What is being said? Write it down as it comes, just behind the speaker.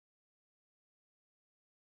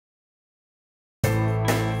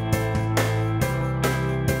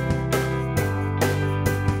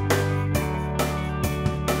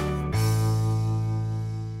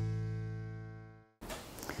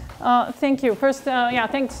Thank you. First, yeah,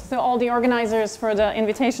 thanks to all the organizers for the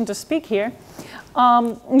invitation to speak here.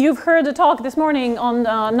 You've heard a talk this morning on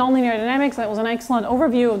nonlinear dynamics. That was an excellent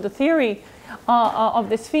overview of the theory of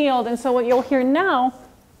this field. And so what you'll hear now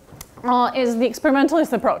is the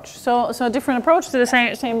experimentalist approach. So a different approach to the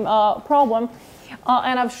same problem.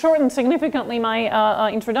 And I've shortened significantly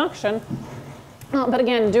my introduction. But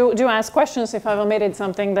again, do ask questions if I've omitted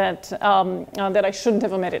something that, that I shouldn't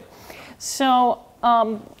have omitted. So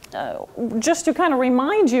just to kind of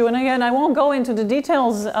remind you, and again, I won't go into the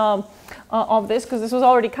details of this because this was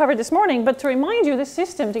already covered this morning, but to remind you, this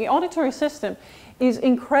system, the auditory system, is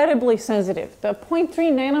incredibly sensitive. The 0.3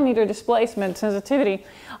 nanometer displacement sensitivity,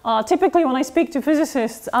 typically when I speak to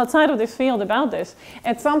physicists outside of this field about this,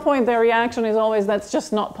 at some point their reaction is always, that's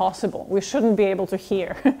just not possible. We shouldn't be able to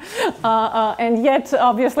hear. And yet,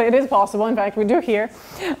 obviously, it is possible. In fact, we do hear.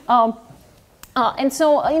 And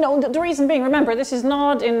so, you know, the reason being, remember, this is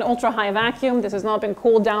not in ultra-high vacuum. This has not been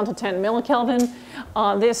cooled down to 10 millikelvin.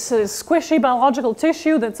 This is squishy biological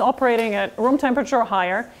tissue that's operating at room temperature or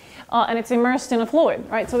higher, and it's immersed in a fluid,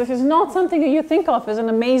 right? So this is not something that you think of as an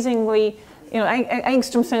amazingly, you know,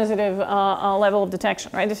 angstrom-sensitive level of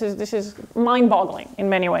detection, right? This is mind-boggling in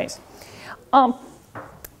many ways.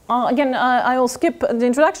 Again, I will skip the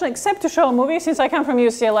introduction except to show a movie. Since I come from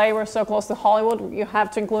UCLA, we're so close to Hollywood, you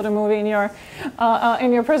have to include a movie in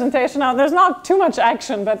your presentation. Now, there's not too much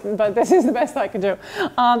action, but this is the best I could do.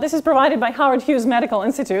 This is provided by Howard Hughes Medical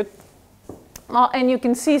Institute. And you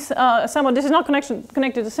can see somewhat, this is not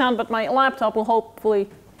connected to sound, but my laptop will hopefully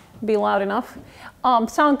be loud enough.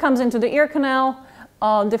 Sound comes into the ear canal,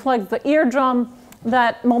 deflects the eardrum.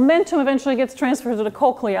 That momentum eventually gets transferred to the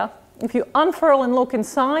cochlea. If you unfurl and look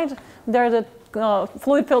inside, there are the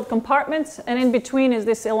fluid-filled compartments, and in between is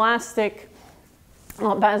this elastic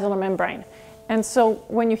basilar membrane. And so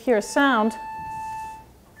when you hear a sound,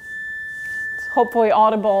 it's hopefully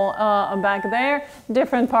audible back there.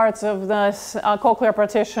 Different parts of this cochlear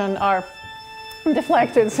partition are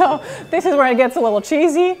deflected. So this is where it gets a little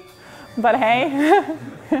cheesy, but hey.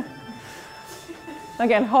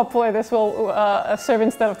 Again, hopefully this will serve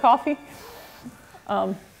instead of coffee.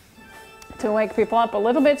 To wake people up a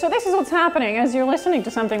little bit. So this is what's happening as you're listening to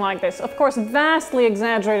something like this. Of course, vastly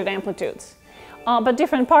exaggerated amplitudes. But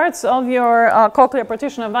different parts of your cochlear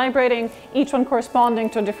partition are vibrating, each one corresponding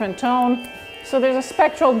to a different tone. So there's a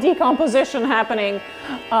spectral decomposition happening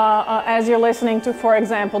as you're listening to, for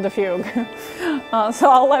example, the fugue. So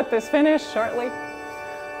I'll let this finish shortly.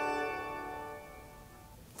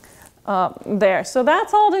 There. So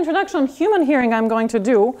that's all the introduction on human hearing I'm going to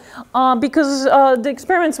do because the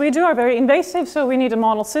experiments we do are very invasive, so we need a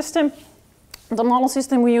model system. The model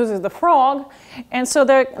system we use is the frog, and so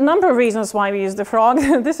there are a number of reasons why we use the frog.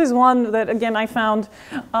 This is one that, again, I found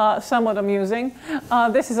somewhat amusing.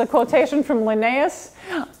 This is a quotation from Linnaeus,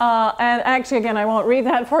 and actually, again, I won't read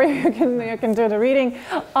that for you. You can do the reading.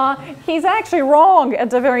 He's actually wrong at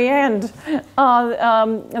the very end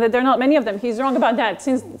that there are not many of them. He's wrong about that,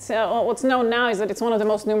 since what's known now is that it's one of the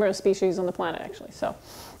most numerous species on the planet, actually. So.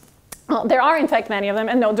 There are, in fact, many of them,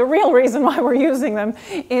 and no, the real reason why we're using them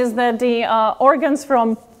is that the organs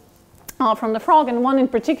from the frog, and one in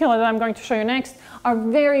particular that I'm going to show you next, are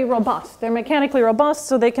very robust. They're mechanically robust,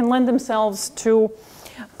 so they can lend themselves to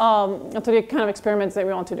the kind of experiments that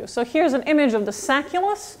we want to do. So here's an image of the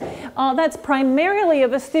sacculus. That's primarily a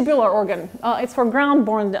vestibular organ. It's for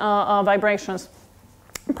ground-borne vibrations.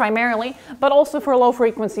 Primarily, but also for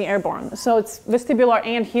low-frequency airborne. So it's vestibular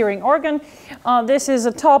and hearing organ. This is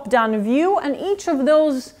a top-down view, and each of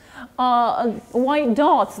those white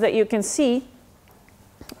dots that you can see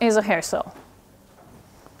is a hair cell.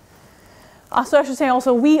 So I should say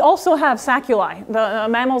also, we also have sacculi. The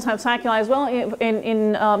mammals have sacculi as well.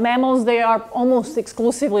 In mammals, they are almost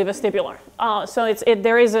exclusively vestibular. So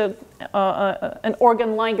there is an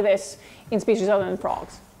organ like this in species other than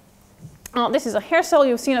frogs. This is a hair cell.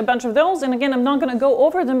 You've seen a bunch of those. And again, I'm not going to go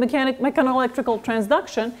over the mechanoelectrical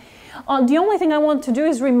transduction. The only thing I want to do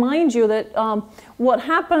is remind you that what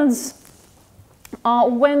happens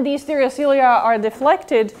when these stereocilia are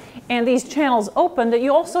deflected and these channels open, that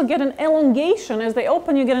you also get an elongation. As they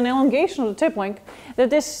open, you get an elongation of the tip link. That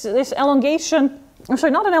this elongation, I'm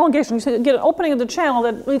sorry, not an elongation, you get an opening of the channel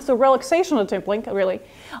that leads to a relaxation of the tip link, really,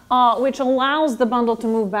 which allows the bundle to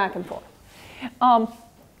move back and forth.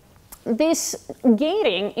 This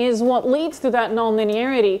gating is what leads to that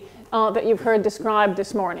nonlinearity that you've heard described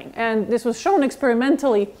this morning. And this was shown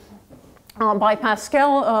experimentally by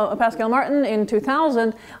Pascal Martin in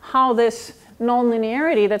 2000, how this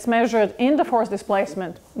nonlinearity that's measured in the force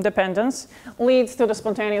displacement dependence leads to the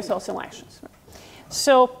spontaneous oscillations.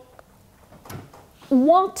 So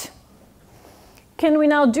what can we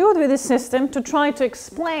now do with this system to try to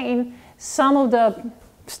explain some of the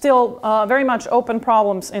still very much open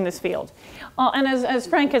problems in this field? And as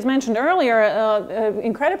Frank has mentioned earlier,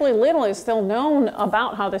 incredibly little is still known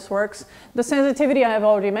about how this works. The sensitivity I have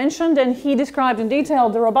already mentioned, and he described in detail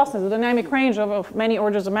the robustness, the dynamic range of many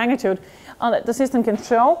orders of magnitude that the system can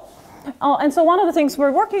show. And so one of the things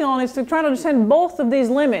we're working on is to try to understand both of these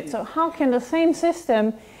limits. So how can the same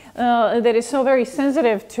system that is so very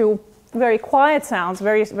sensitive to very quiet sounds,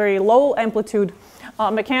 very, very low amplitude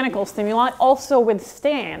mechanical stimuli, also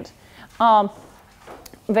withstand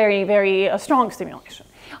very, very strong stimulation.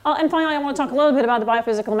 And finally, I want to talk a little bit about the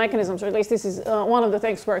biophysical mechanisms, or at least this is one of the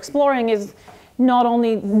things we're exploring, is not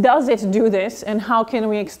only does it do this and how can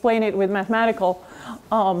we explain it with mathematical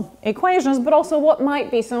equations, but also what might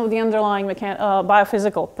be some of the underlying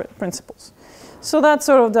biophysical principles. So that's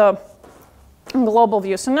sort of the global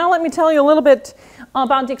view. So now let me tell you a little bit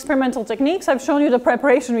about the experimental techniques. I've shown you the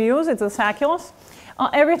preparation we use. It's the sacculus.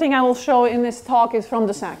 Everything I will show in this talk is from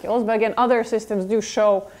the sacculus, but again, other systems do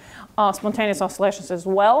show spontaneous oscillations as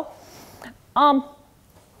well.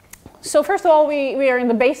 So first of all, we are in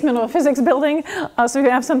the basement of a physics building, so you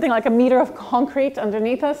have something like a meter of concrete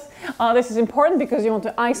underneath us. This is important because you want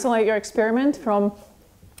to isolate your experiment from,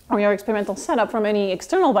 or your experimental setup from any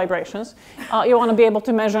external vibrations. You want to be able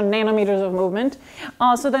to measure nanometers of movement.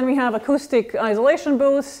 So then we have acoustic isolation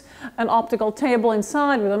booths, an optical table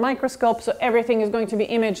inside with a microscope, so everything is going to be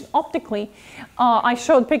imaged optically. I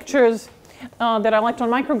showed pictures that are electron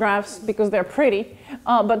micrographs because they're pretty,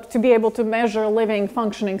 but to be able to measure living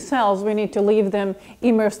functioning cells, we need to leave them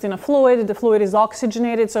immersed in a fluid. The fluid is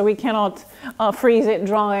oxygenated, so we cannot freeze it,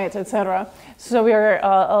 dry it, etc. So we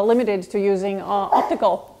are limited to using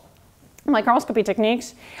optical microscopy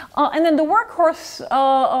techniques. And then the workhorse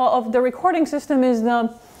of the recording system is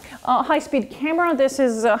the high-speed camera. This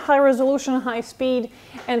is high resolution, high speed,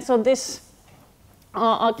 and so this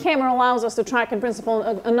camera allows us to track in principle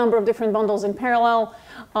a number of different bundles in parallel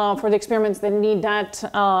for the experiments that need that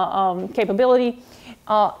capability,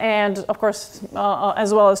 and of course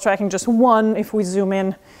as well as tracking just one. If we zoom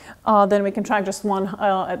in, then we can track just one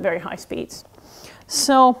at very high speeds.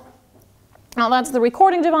 So that's the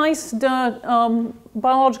recording device. The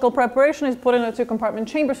biological preparation is put in a two-compartment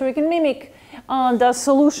chamber so we can mimic the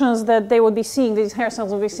solutions that they would be seeing, these hair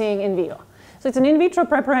cells will be seeing in vivo. So it's an in vitro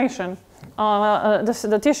preparation.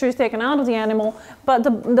 The tissue is taken out of the animal, but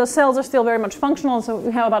the cells are still very much functional, so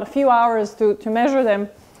we have about a few hours to measure them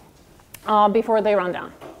before they run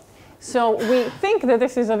down. So we think that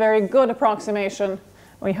this is a very good approximation,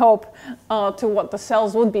 we hope, to what the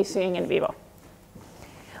cells would be seeing in vivo.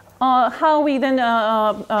 How we then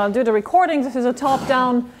do the recordings, this is a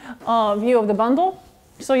top-down view of the bundle.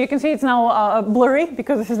 So you can see it's now blurry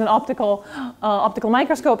because this is an optical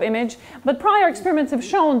microscope image. But prior experiments have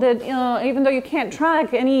shown that even though you can't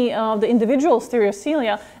track any of the individual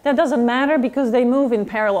stereocilia, that doesn't matter because they move in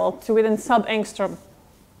parallel to within sub-angstrom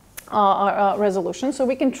resolution. So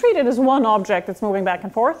we can treat it as one object that's moving back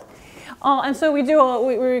and forth. And so we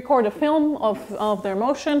record a film of their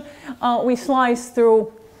motion. We slice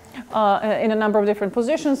through in a number of different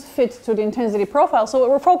positions, fit to the intensity profile. So what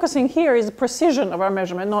we're focusing here is precision of our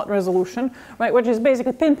measurement, not resolution, right? Which is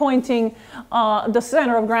basically pinpointing the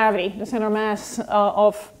center of gravity, the center mass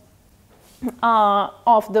of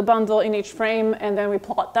the bundle in each frame, and then we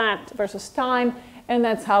plot that versus time, and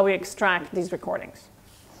that's how we extract these recordings.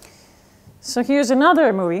 So here's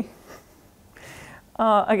another movie.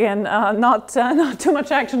 Again, not too much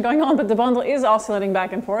action going on, but the bundle is oscillating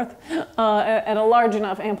back and forth at a large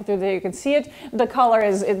enough amplitude that you can see it. The color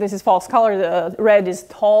is, this is false color, the red is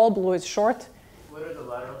tall, blue is short. What are the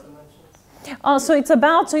lateral dimensions? So it's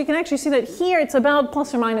about, so you can actually see that here it's about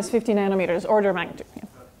plus or minus 50 nanometers, order of magnitude. Yeah.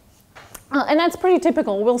 And that's pretty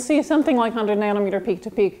typical. We'll see something like 100 nanometer peak to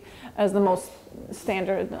peak as the most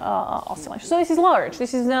standard oscillation. So this is large.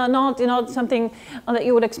 This is not something that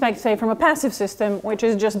you would expect, say, from a passive system, which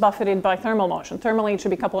is just buffeted by thermal motion. Thermally, it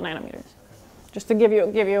should be a couple of nanometers, just to give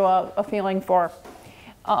you a feeling for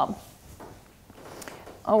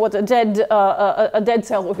what a dead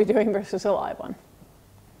cell would be doing versus a live one.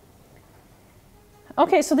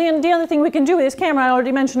 Okay, so the other thing we can do with this camera, I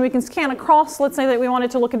already mentioned, we can scan across. Let's say that we wanted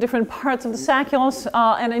to look at different parts of the sacculus,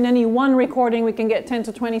 and in any one recording we can get 10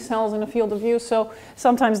 to 20 cells in a field of view. So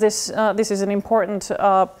sometimes this is an important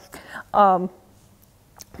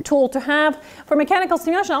tool to have. For mechanical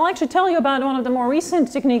stimulation, I'll actually tell you about one of the more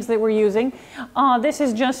recent techniques that we're using. This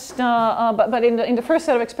is just, but in the first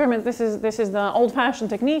set of experiments, this is the old-fashioned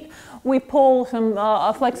technique. We pull some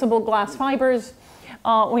flexible glass fibers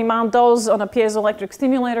We mount those on a piezoelectric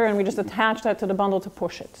stimulator, and we just attach that to the bundle to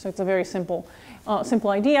push it. So it's a very simple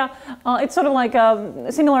idea. It's sort of like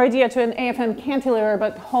a similar idea to an AFM cantilever,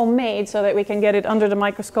 but homemade, so that we can get it under the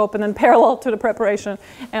microscope and then parallel to the preparation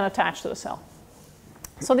and attach to the cell.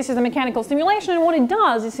 So this is the mechanical stimulation, and what it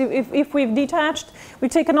does is if we've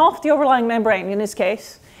taken off the overlying membrane in this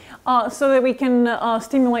case, so that we can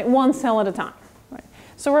stimulate one cell at a time. Right?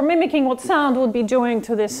 So we're mimicking what sound would be doing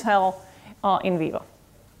to this cell in vivo.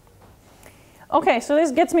 Okay, so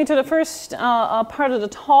this gets me to the first part of the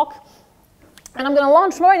talk, and I'm going to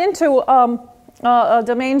launch right into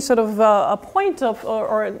the main sort of point of,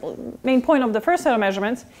 or main point of the first set of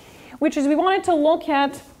measurements, which is we wanted to look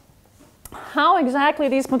at how exactly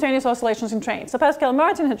these spontaneous oscillations can change. So Pascal and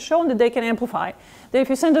Martin had shown that they can amplify, that if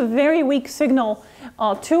you send a very weak signal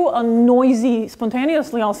to a noisy,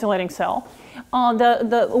 spontaneously oscillating cell,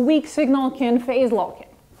 the weak signal can phase lock it.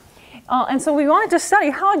 And so we wanted to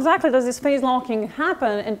study how exactly does this phase locking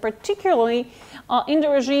happen, and particularly in the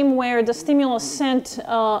regime where the stimulus sent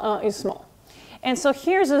is small. And so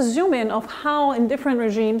here's a zoom in of how in different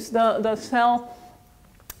regimes the cell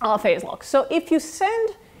phase locks. So if you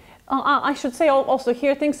send I should say also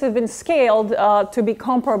here things have been scaled to be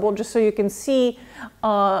comparable, just so you can see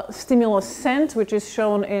stimulus sent, which is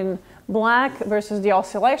shown in black, versus the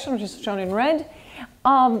oscillation, which is shown in red.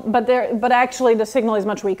 But actually the signal is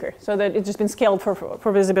much weaker, so that it's just been scaled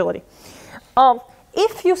for visibility.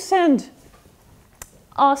 If you send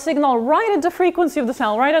a signal right at the frequency of the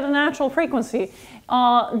cell, right at the natural frequency,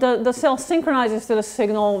 the cell synchronizes to the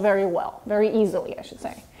signal very well, very easily, I should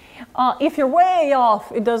say. If you're way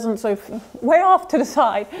off, it doesn't, so if way off to the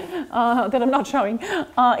side that I'm not showing,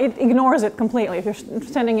 it ignores it completely if you're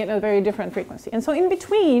sending it at a very different frequency. And so in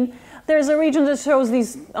between, there's a region that shows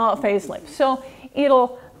these phase slips. So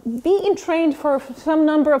it'll be entrained for some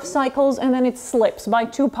number of cycles, and then it slips by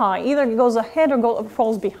 2 pi. Either it goes ahead or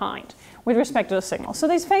falls behind with respect to the signal. So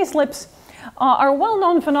these phase slips are a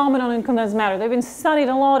well-known phenomenon in condensed matter. They've been studied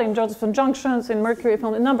a lot in Josephson junctions, in mercury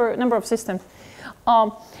film, a number of systems.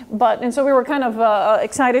 And so we were kind of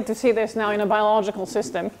excited to see this now in a biological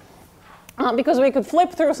system, because we could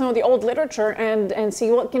flip through some of the old literature and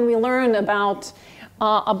see what can we learn about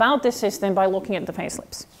this system by looking at the phase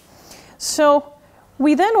slips. So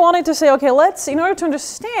we then wanted to say, okay, in order to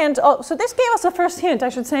understand, so this gave us a first hint, I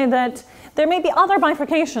should say, that there may be other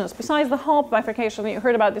bifurcations besides the Hall bifurcation that you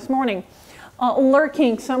heard about this morning,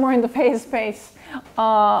 lurking somewhere in the phase space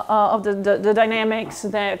of the dynamics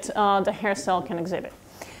that the hair cell can exhibit.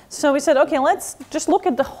 So we said, okay, let's just look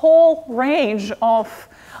at the whole range of,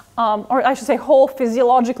 or I should say whole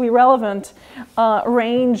physiologically relevant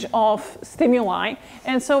range of stimuli.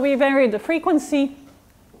 And so we varied the frequency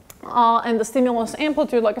and the stimulus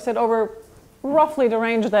amplitude, like I said, over roughly the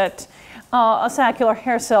range that a saccular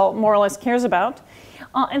hair cell more or less cares about.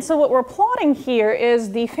 And so what we're plotting here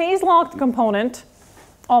is the phase-locked component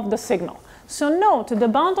of the signal. So note, the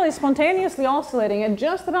bundle is spontaneously oscillating at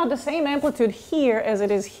just about the same amplitude here as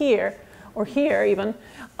it is here, or here even.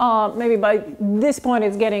 Maybe by this point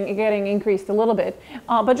it's getting increased a little bit.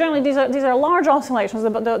 But generally these are large oscillations.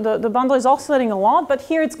 The bundle is oscillating a lot, but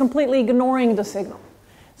here it's completely ignoring the signal.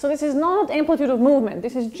 So this is not amplitude of movement.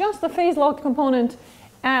 This is just the phase-locked component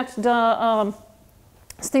at the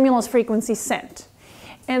stimulus frequency sent.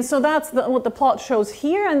 And so that's what the plot shows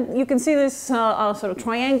here, and you can see this sort of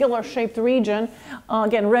triangular shaped region.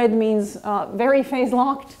 Again, red means very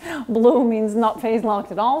phase-locked, blue means not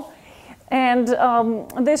phase-locked at all. And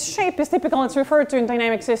this shape is typical. It's referred to in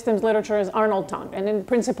dynamic systems literature as Arnold tongue, and in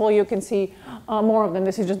principle you can see more of them.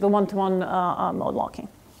 This is just the one-to-one mode locking.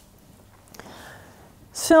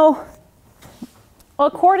 So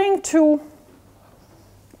according to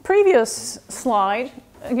previous slide,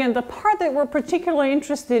 again, the part that we're particularly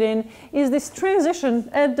interested in is this transition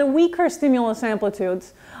at the weaker stimulus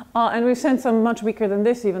amplitudes, and we've sent some much weaker than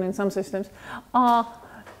this even in some systems.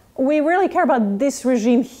 We really care about this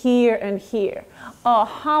regime here and here.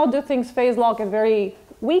 How do things phase lock at very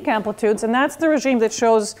weak amplitudes? And that's the regime that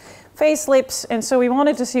shows phase slips, and so we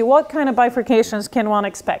wanted to see what kind of bifurcations can one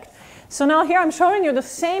expect. So now here I'm showing you the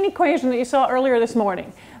same equation that you saw earlier this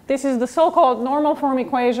morning. This is the so-called normal form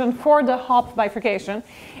equation for the Hopf bifurcation.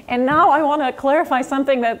 And now I want to clarify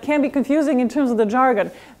something that can be confusing in terms of the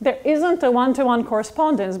jargon. There isn't a one-to-one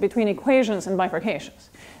correspondence between equations and bifurcations.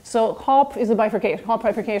 So Hopf is a bifurcation. Hopf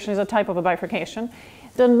bifurcation is a type of a bifurcation.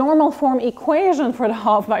 The normal form equation for the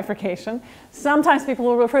Hopf bifurcation, sometimes people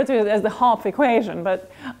will refer to it as the Hopf equation,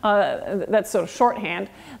 but that's sort of shorthand.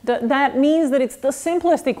 That means that it's the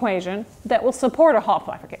simplest equation that will support a Hopf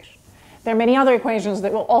bifurcation. There are many other equations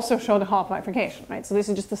that will also show the Hopf bifurcation, right? So this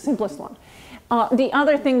is just the simplest one. The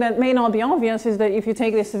other thing that may not be obvious is that if you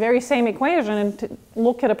take this very same equation and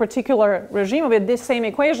look at a particular regime of it, this same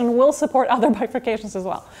equation will support other bifurcations as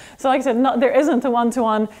well. So like I said, there isn't a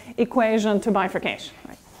one-to-one equation to bifurcation.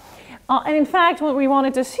 Right? And in fact, what we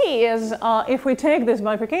wanted to see is if we take this,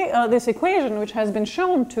 this equation, which has been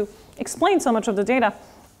shown to explain so much of the data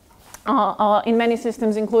in many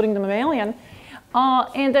systems, including the mammalian,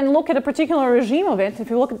 and then look at a particular regime of it. If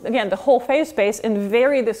you look at, again, the whole phase space and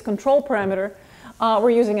vary this control parameter, we're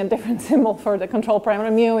using a different symbol for the control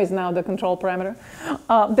parameter. Mu is now the control parameter.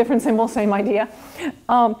 Different symbol, same idea.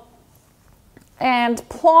 And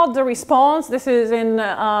plot the response. This is in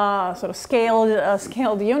sort of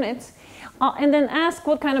scaled units. And then ask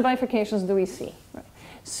what kind of bifurcations do we see. Right.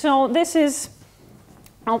 So this is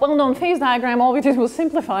a well-known phase diagram. All we did was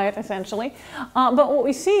simplify it, essentially. But what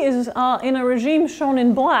we see is in a regime shown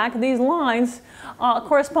in black, these lines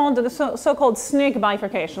correspond to the so-called SNCC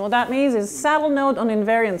bifurcation. What that means is saddle node on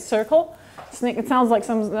invariant circle. SNCC, it sounds like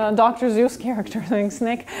some Dr. Seuss character saying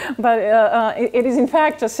SNCC, but it is in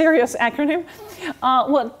fact a serious acronym.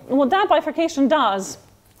 What that bifurcation does,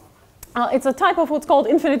 it's a type of what's called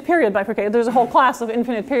infinite period bifurcation. There's a whole class of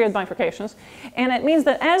infinite period bifurcations. And it means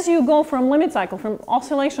that as you go from limit cycle, from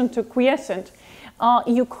oscillation to quiescent,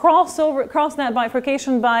 you cross that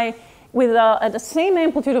bifurcation with the same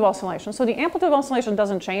amplitude of oscillation. So the amplitude of oscillation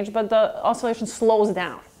doesn't change, but the oscillation slows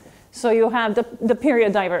down. So you have the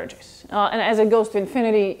period diverges. And as it goes to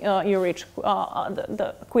infinity, you reach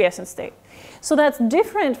the quiescent state. So that's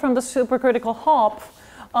different from the supercritical Hopf,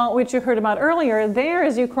 which you heard about earlier. There,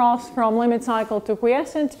 as you cross from limit cycle to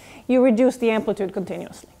quiescent, you reduce the amplitude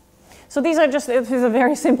continuously. So these are just, this is a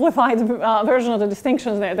very simplified version of the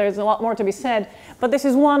distinctions there. There's a lot more to be said. But this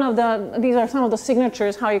is one of the, these are some of the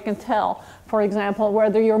signatures, how you can tell, for example,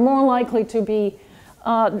 whether you're more likely to be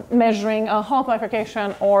measuring a Hopf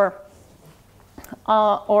bifurcation or the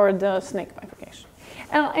SNCC bifurcation.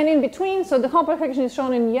 And in between, so the Hopf bifurcation is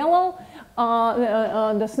shown in yellow,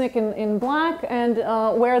 the SNCC in black, and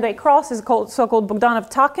where they cross is called so-called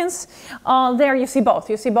Bogdanov-Takins. There you see both.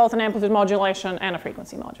 You see both an amplitude modulation and a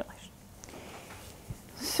frequency modulation.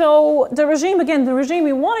 So the regime, again, the regime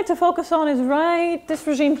we wanted to focus on is right this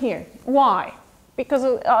regime here. Why? Because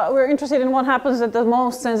we're interested in what happens at the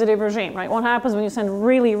most sensitive regime, right? What happens when you send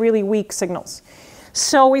really, really weak signals.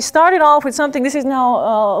 So we started off with something, this is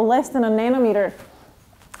now less than a nanometer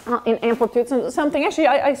in amplitude. So something, actually,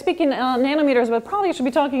 I speak in nanometers, but probably should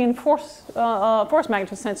be talking in force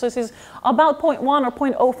magnitude sense. So this is about 0.1 or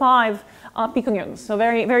 0.05 piconewtons, so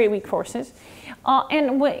very, very weak forces.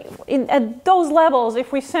 And at those levels,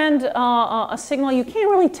 if we send a signal, you can't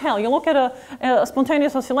really tell. You look at a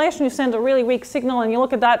spontaneous oscillation, you send a really weak signal, and you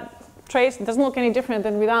look at that trace, it doesn't look any different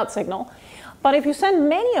than without signal. But if you send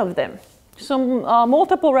many of them, so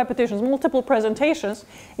multiple repetitions, multiple presentations,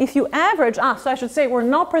 if you average, so I should say we're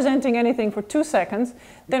not presenting anything for 2 seconds,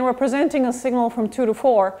 then we're presenting a signal from 2 to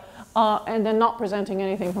 4, and then not presenting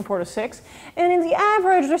anything from 4 to 6. And in the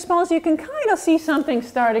average response, you can kind of see something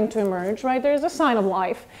starting to emerge, right? There's a sign of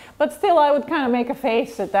life, but still I would kind of make a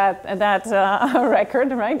face at that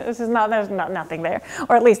record, right? There's nothing there,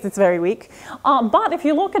 or at least it's very weak. But if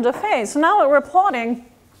you look at the phase, so now what we're plotting,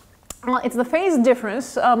 it's the phase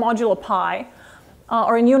difference modulo pi,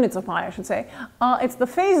 or in units of pi, I should say. It's the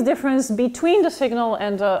phase difference between the signal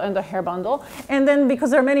and the hair bundle. And then because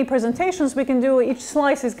there are many presentations, we can do, each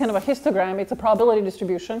slice is kind of a histogram. It's a probability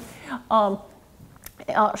distribution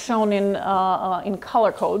shown in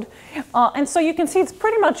color code. And so you can see it's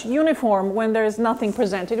pretty much uniform when there's nothing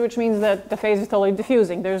presented, which means that the phase is totally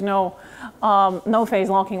diffusing. There's no phase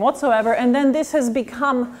locking whatsoever. And then this has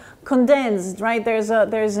become condensed, right?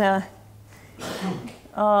 The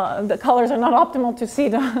colors are not optimal to see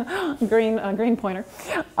the green pointer.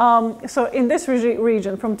 So in this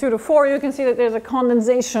region, from 2 to 4, you can see that there's a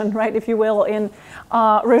condensation, right, if you will, in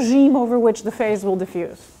regime over which the phase will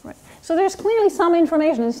diffuse. Right? So there's clearly some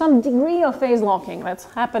information and some degree of phase locking that's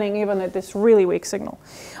happening even at this really weak signal.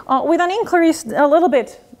 With an increase a little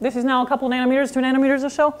bit, this is now a couple nanometers, 2 nanometers or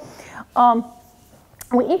so,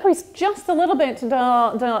 we increased just a little bit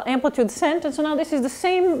the amplitude sent, and so now this is the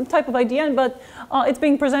same type of idea, but it's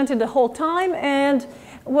being presented the whole time, and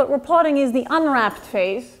what we're plotting is the unwrapped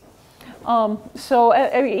phase. So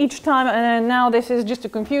each time, and now this is just to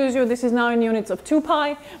confuse you, this is now in units of 2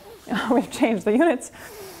 pi. We've changed the units.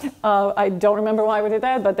 I don't remember why we did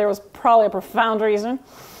that, but there was probably a profound reason.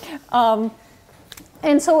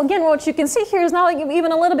 And so again, what you can see here is now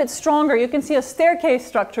even a little bit stronger. You can see a staircase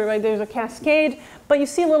structure, right? There's a cascade, but you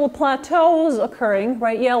see little plateaus occurring,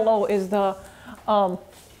 right? Yellow is the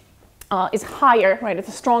is higher, right? It's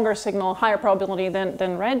a stronger signal, higher probability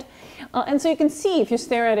than red. And so you can see if you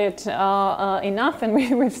stare at it enough, and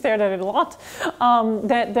we've stared at it a lot,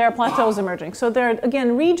 that there are plateaus emerging. So there are,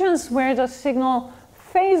 again, regions where the signal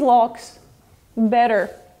phase locks better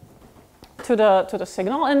to the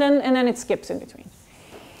signal, and then it skips in between.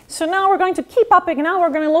 So now we're going to keep upping. Now we're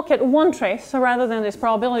going to look at one trace. So rather than this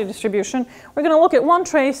probability distribution, we're going to look at one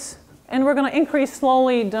trace, and we're going to increase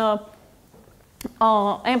slowly the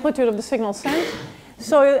amplitude of the signal sent.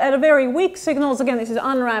 So at a very weak signals, again, this is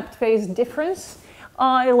unwrapped phase difference.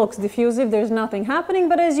 It looks diffusive. There's nothing happening.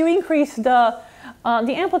 But as you increase the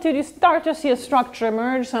amplitude, you start to see a structure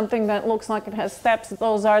emerge, something that looks like it has steps.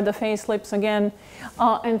 Those are the phase slips again.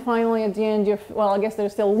 And finally, at the end, well, I guess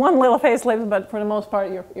there's still one little phase slip, but for the most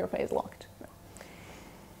part, you're phase locked.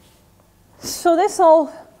 So this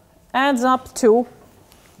all adds up to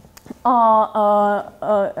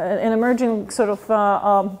an emerging sort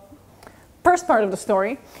of first part of the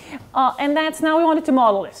story. And that's now we wanted to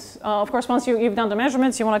model this. Of course, once you've done the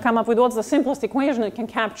measurements, you want to come up with what's the simplest equation that can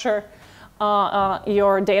capture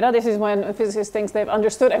your data. This is when physicists think they've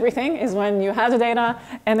understood everything, is when you have the data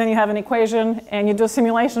and then you have an equation and you do a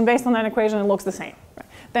simulation based on that equation and it looks the same. Right?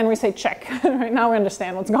 Then we say check. Right? Now we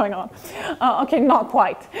understand what's going on. Okay, not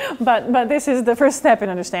quite, but this is the first step in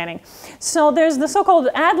understanding. So there's the so-called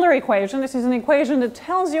Adler equation. This is an equation that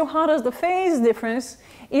tells you how does the phase difference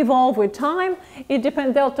evolve with time. It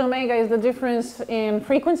depends, delta omega is the difference in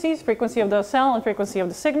frequencies, frequency of the cell and frequency of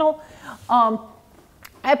the signal.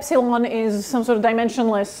 Epsilon is some sort of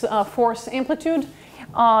dimensionless force amplitude.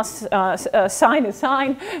 Sine is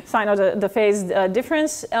sine of the phase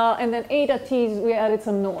difference. And then eta t, we added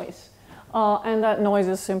some noise. And that noise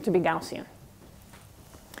is assumed to be Gaussian.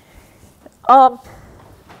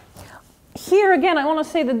 Here again, I want to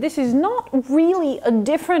say that this is not really a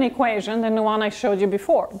different equation than the one I showed you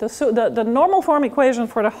before. The normal form equation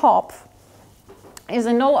for the hop is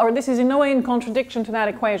this is in no way in contradiction to that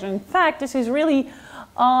equation. In fact, this is really,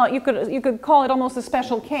 you could call it almost a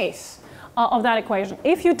special case of that equation.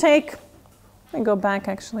 If you take, let me go back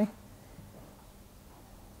actually.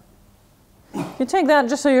 You take that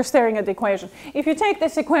just so you're staring at the equation. If you take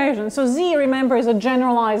this equation, so z, remember, is a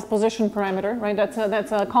generalized position parameter, right?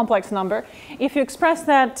 That's a complex number. If you express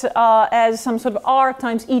that as some sort of r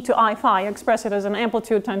times e to I phi, you express it as an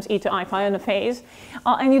amplitude times e to I phi in a phase,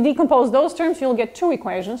 and you decompose those terms, you'll get two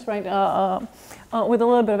equations, right, with a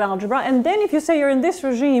little bit of algebra. And then if you say you're in this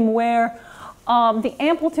regime where the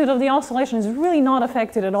amplitude of the oscillation is really not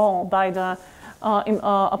affected at all by the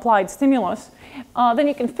applied stimulus, then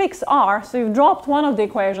you can fix r. So you've dropped one of the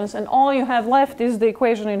equations, and all you have left is the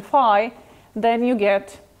equation in phi. Then you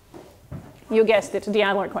get, you guessed it, the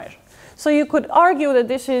Adler equation. So you could argue that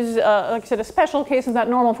this is, like I said, a special case of that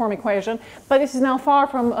normal form equation, but this is now far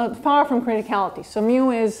from criticality. So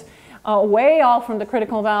mu is way off from the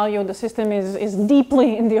critical value. The system is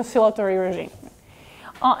deeply in the oscillatory regime.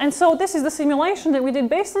 And so this is the simulation that we did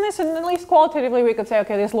based on this, and at least qualitatively we could say,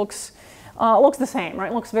 okay, this looks the same,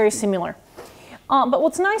 right? Looks very similar. But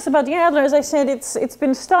what's nice about the Adler, as I said, it's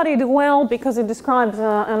been studied well because it describes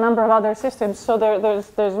a number of other systems. So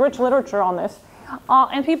there's rich literature on this,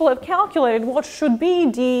 and people have calculated what should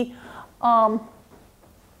be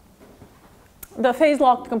the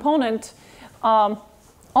phase-locked component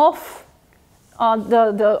of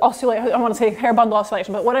the oscillator. I want to say hair bundle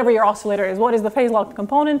oscillation, but whatever your oscillator is, what is the phase-locked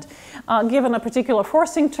component given a particular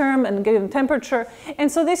forcing term and given temperature?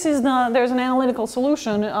 And so this is there's an analytical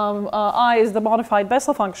solution of I is the modified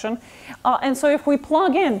Bessel function. And so if we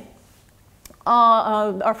plug in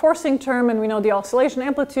our forcing term and we know the oscillation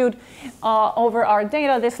amplitude over our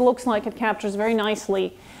data, this looks like it captures very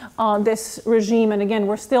nicely this regime. And again,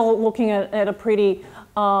 we're still looking at a pretty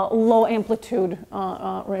low amplitude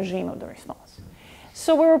regime of the response.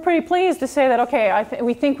 So we were pretty pleased to say that, okay,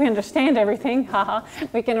 we think we understand everything. Haha.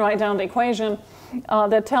 We can write down the equation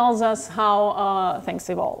that tells us how things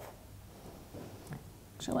evolve.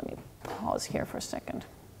 Actually, let me pause here for a second.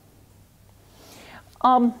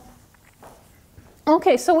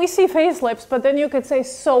 Okay, so we see phase slips, but then you could say,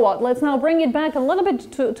 so what? Let's now bring it back a little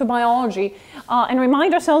bit to biology and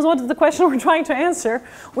remind ourselves what is the question we're trying to answer,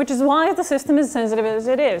 which is why the system is sensitive as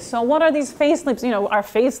it is. So what are these phase slips? You know, are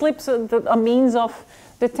phase slips a means of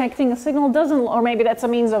detecting a signal? Or maybe that's a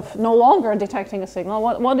means of no longer detecting a signal.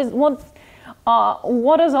 What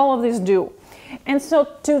does all of this do? And so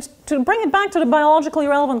to bring it back to the biologically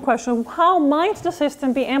relevant question, how might the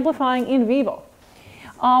system be amplifying in vivo?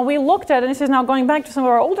 We looked at, and this is now going back to some of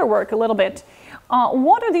our older work a little bit,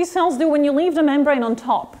 what do these cells do when you leave the membrane on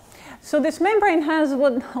top? So this membrane has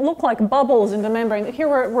what look like bubbles in the membrane. Here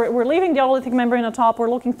we're leaving the autolytic membrane on top. We're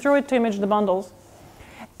looking through it to image the bundles.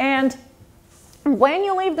 And when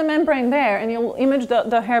you leave the membrane there and you image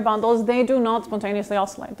the hair bundles, they do not spontaneously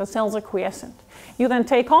oscillate. The cells are quiescent. You then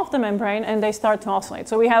take off the membrane and they start to oscillate.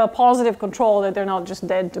 So we have a positive control that they're not just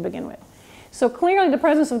dead to begin with. So clearly the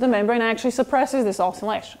presence of the membrane actually suppresses this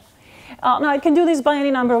oscillation. Now it can do this by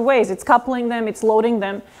any number of ways. It's coupling them, it's loading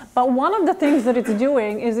them. But one of the things that it's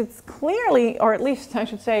doing is it's clearly, or at least I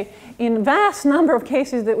should say, in vast number of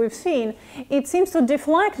cases that we've seen, it seems to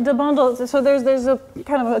deflect the bundles. So there's a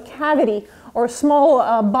kind of a cavity or a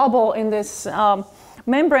small bubble in this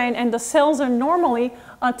membrane, and the cells are normally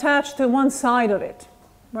attached to one side of it,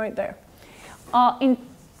 right there. In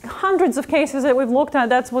hundreds of cases that we've looked at,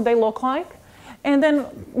 that's what they look like. And then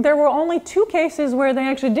there were only 2 cases where they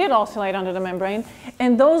actually did oscillate under the membrane,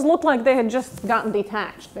 and those looked like they had just gotten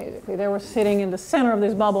detached, basically. They were sitting in the center of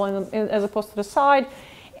this bubble as opposed to the side.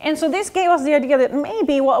 And so this gave us the idea that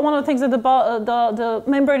maybe one of the things that the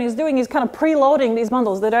membrane is doing is kind of preloading these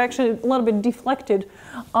bundles that are actually a little bit deflected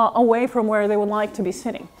away from where they would like to be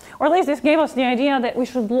sitting. Or at least this gave us the idea that we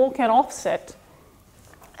should look at offset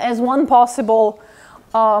as one possible,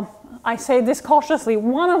 I say this cautiously,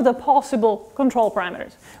 one of the possible control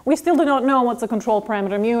parameters. We still do not know what's the control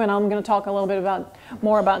parameter mu, and I'm going to talk a little bit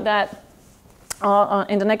more about that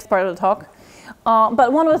in the next part of the talk.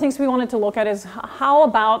 But one of the things we wanted to look at is how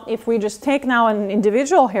about if we just take now an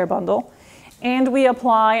individual hair bundle and we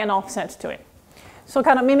apply an offset to it. So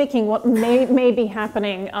kind of mimicking what may be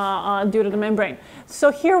happening due to the membrane. So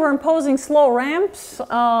here we're imposing slow ramps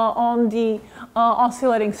on the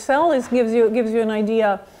oscillating cell. This gives you an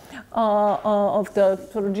idea of the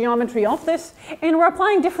sort of geometry of this, and we're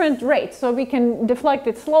applying different rates. So we can deflect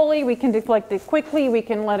it slowly, we can deflect it quickly, we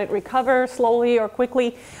can let it recover slowly or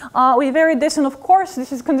quickly. We varied this, and of course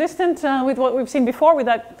this is consistent with what we've seen before with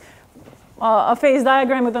that a phase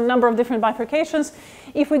diagram with a number of different bifurcations.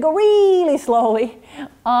 If we go really slowly,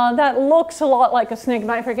 that looks a lot like a snake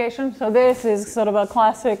bifurcation. So this is sort of a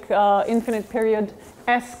classic infinite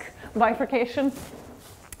period-esque bifurcation.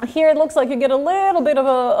 Here it looks like you get a little bit of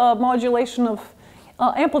a modulation of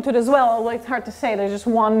amplitude as well, although it's hard to say. There's just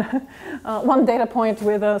one data point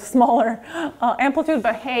with a smaller amplitude.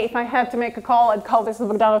 But hey, if I had to make a call, I'd call this the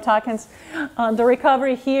Bogdanov-Takens. The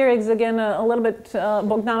recovery here is again a little bit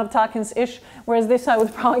Bogdanov-Takens-ish, whereas this I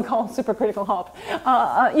would probably call supercritical hop.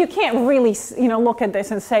 You can't really look at this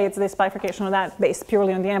and say it's this bifurcation or that based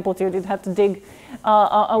purely on the amplitude. You'd have to dig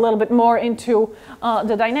a little bit more into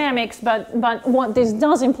the dynamics, but what this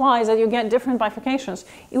does imply is that you get different bifurcations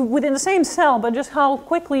within the same cell, but just how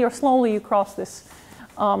quickly or slowly you cross this,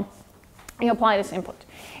 you apply this input.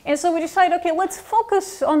 And so we decide, okay, let's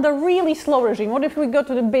focus on the really slow regime. What if we go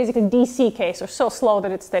to the basically DC case, or so slow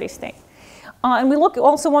that it's steady state? And we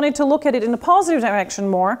also wanted to look at it in a positive direction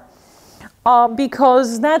more,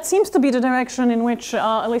 because that seems to be the direction in which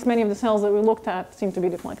at least many of the cells that we looked at seem to be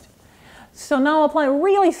deflected. So now apply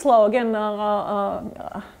really slow, again,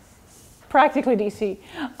 practically DC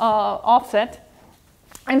offset.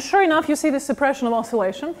 And sure enough, you see the suppression of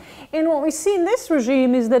oscillation. And what we see in this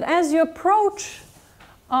regime is that as you approach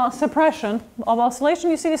suppression of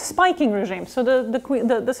oscillation, you see this spiking regime. So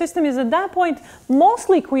the system is at that point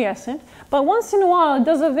mostly quiescent, but once in a while it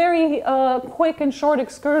does a very quick and short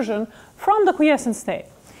excursion from the quiescent state.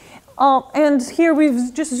 And here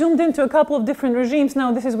we've just zoomed into a couple of different regimes.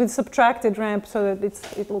 Now this is with subtracted ramp so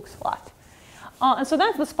that it looks flat. And so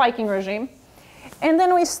that's the spiking regime. And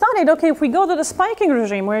then we studied, okay, if we go to the spiking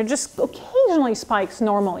regime where it just occasionally spikes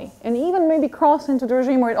normally, and even maybe cross into the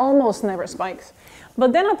regime where it almost never spikes,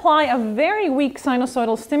 but then apply a very weak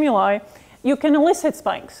sinusoidal stimuli, you can elicit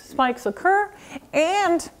spikes. Spikes occur,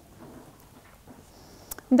 and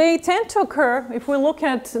they tend to occur, if we look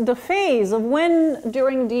at the phase of when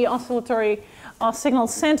during the oscillatory signal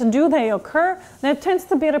sent do they occur, that tends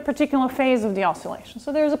to be at a particular phase of the oscillation.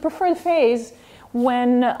 So there's a preferred phase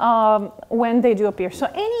when they do appear. So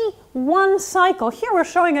any one cycle, here we're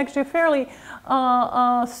showing actually a fairly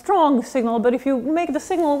strong signal, but if you make the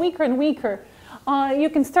signal weaker and weaker, you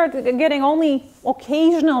can start getting only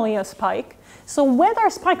occasionally a spike. So whether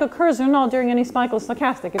a spike occurs or not during any cycle is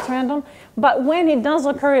stochastic, it's random, but when it does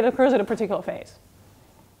occur, it occurs at a particular phase.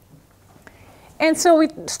 And so we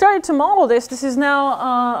started to model this. This is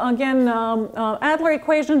now, again, Adler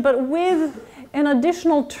equation, but with an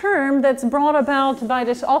additional term that's brought about by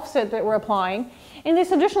this offset that we're applying. And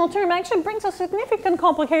this additional term actually brings a significant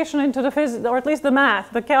complication into the physics, or at least the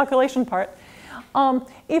math, the calculation part.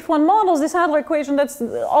 If one models this Adler equation, that's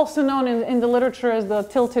also known in the literature as the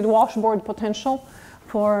tilted washboard potential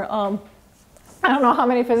for I don't know how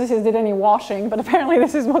many physicists did any washing, but apparently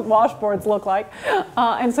this is what washboards look like.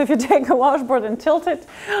 And so if you take a washboard and tilt it,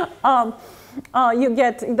 you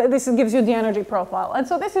get, this gives you the energy profile. And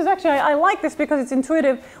so this is actually, I like this because it's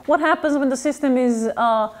intuitive. What happens when the system is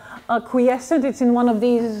quiescent? It's in one of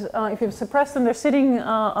these, if you suppress them, they're sitting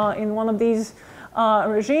in one of these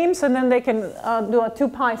regimes, and then they can do a 2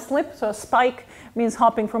 pi slip. So a spike means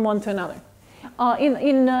hopping from one to another.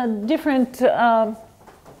 In different,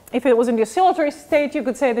 if it was in the oscillatory state, you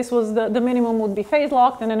could say this was the minimum would be phase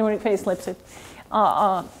locked, and then when it phase slips, it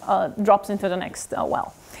drops into the next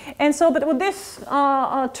well. And so, but what this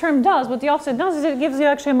term does, what the offset does, is it gives you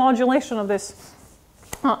actually a modulation of this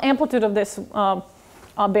amplitude of this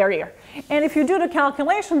barrier. And if you do the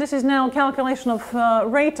calculation, this is now a calculation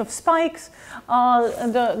of rate of spikes.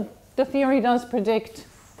 The theory does predict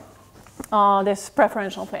this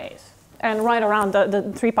preferential phase, and right around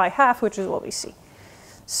the 3 pi half, which is what we see.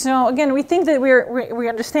 So again, we think that we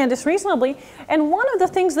understand this reasonably. And one of the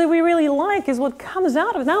things that we really like is what comes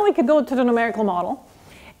out of it. Now we could go to the numerical model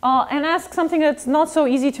and ask something that's not so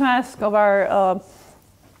easy to ask of our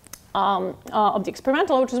of the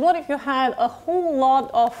experimental, which is what if you had a whole lot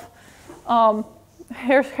of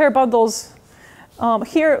hair bundles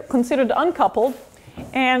here considered uncoupled,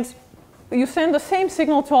 and you send the same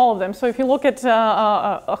signal to all of them. So if you look at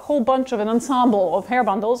a whole bunch of an ensemble of hair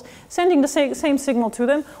bundles, sending the same signal to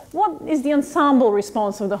them, what is the ensemble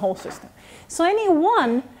response of the whole system? So any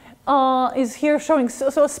one is here showing,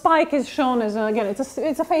 so a spike is shown as, again,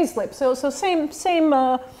 it's a phase slip. So same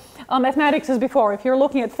mathematics as before. If you're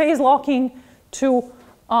looking at phase locking to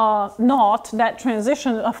naught, that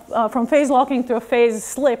transition from phase locking to a phase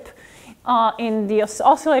slip in the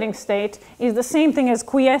oscillating state is the same thing as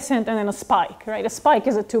quiescent and then a spike, right? A spike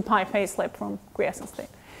is a 2 pi phase slip from quiescent state.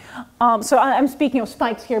 So I'm speaking of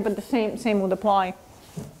spikes here, but the same would apply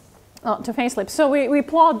to phase slips. So we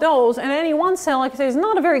plot those, and any one cell, like I say, is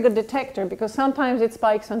not a very good detector because sometimes it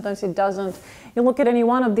spikes, sometimes it doesn't. You look at any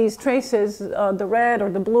one of these traces, the red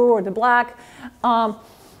or the blue or the black,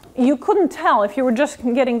 you couldn't tell if you were just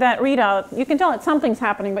getting that readout. You can tell that something's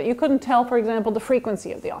happening, but you couldn't tell, for example, the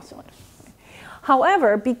frequency of the oscillator.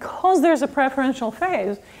 However, because there's a preferential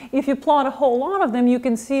phase, if you plot a whole lot of them, you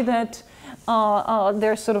can see that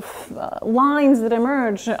there's sort of lines that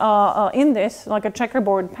emerge in this, like a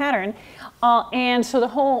checkerboard pattern. And so the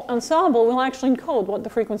whole ensemble will actually encode what the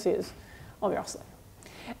frequency is of your oscillator.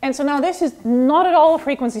 And so now this is not at all a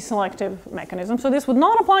frequency selective mechanism. So this would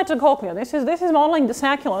not apply to the cochlea. This is modeling the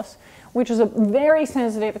sacculus, which is a very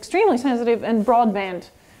sensitive, extremely sensitive and broadband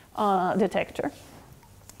detector.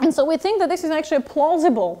 And so we think that this is actually a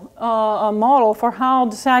plausible model for how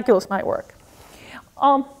the sacculus might work.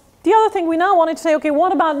 The other thing we now wanted to say, okay,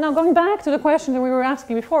 what about, now going back to the question that we were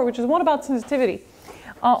asking before, which is what about sensitivity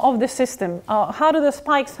of the system? How do the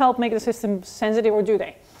spikes help make the system sensitive, or do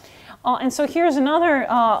they? And so here's another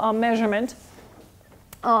measurement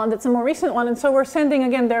that's a more recent one. And so we're sending,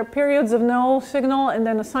 again, there are periods of no signal and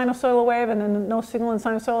then a sinusoidal wave and then no signal and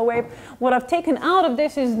sinusoidal wave. What I've taken out of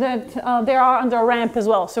this is that they are under a ramp as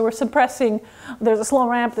well. So we're suppressing, there's a slow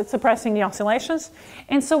ramp that's suppressing the oscillations.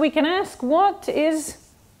 And so we can ask what is,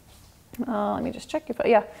 let me just check if,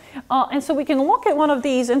 yeah. And so we can look at one of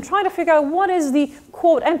these and try to figure out what is the,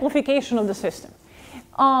 quote, amplification of the system.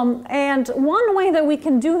 And one way that we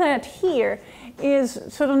can do that here is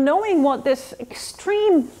sort of knowing what this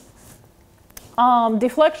extreme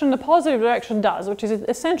deflection in the positive direction does, which is it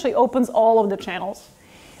essentially opens all of the channels.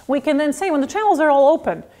 We can then say when the channels are all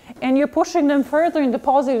open and you're pushing them further in the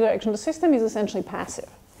positive direction, the system is essentially passive.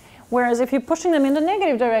 Whereas if you're pushing them in the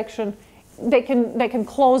negative direction, they can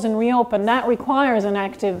close and reopen. That requires an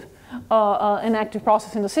active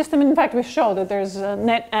process in the system. In fact, we show that there's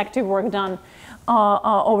net active work done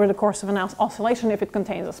over the course of an oscillation if it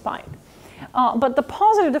contains a spike. But the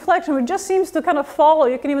positive deflection, it just seems to kind of follow.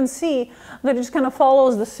 You can even see that it just kind of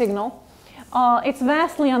follows the signal. It's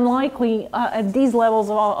vastly unlikely at these levels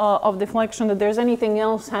of deflection that there's anything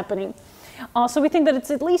else happening. So we think that it's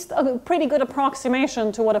at least a pretty good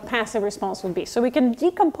approximation to what a passive response would be. So we can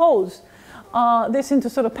decompose this into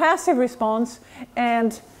sort of passive response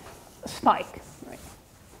and spike. Right?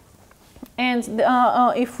 And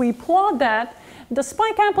if we plot that, the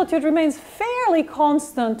spike amplitude remains fairly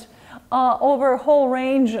constant over a whole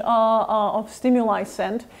range of stimuli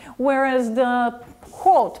sent, whereas the,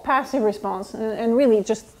 quote, passive response, and really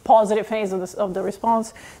just positive phase of the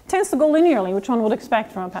response, tends to go linearly, which one would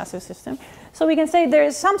expect from a passive system, So we can say there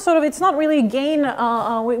is some sort of, it's not really gain,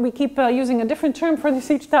 we keep using a different term for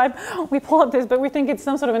this each time we plot this, but we think it's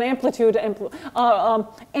some sort of an amplitude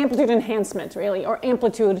enhancement, really, or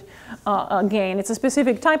amplitude gain. It's a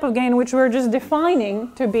specific type of gain which we're just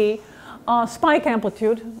defining to be spike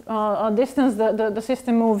amplitude, distance the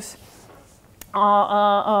system moves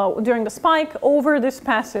during the spike over this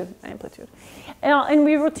passive amplitude. And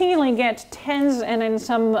we routinely get tens, and in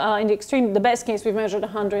some, in the extreme, the best case, we've measured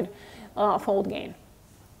 100-fold gain.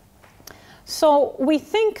 So we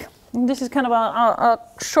think, this is kind of a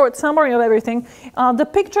short summary of everything, the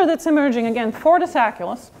picture that's emerging, again, for the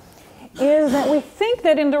calculus, is that we think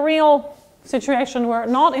that in the real situation, we're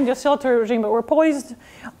not in the oscillatory regime, but we're poised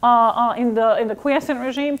in the quiescent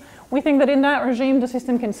regime. We think that in that regime, the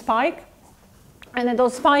system can spike. And that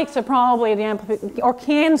those spikes are probably or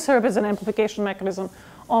can serve as an amplification mechanism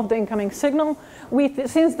of the incoming signal.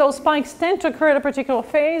 Since those spikes tend to occur at a particular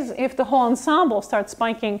phase, if the whole ensemble starts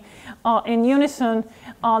spiking in unison,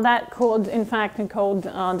 that could, in fact,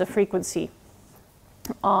 encode the frequency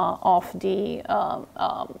of the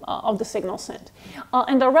signal sent.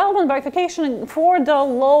 And the relevant bifurcation for the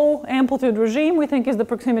low amplitude regime, we think, is the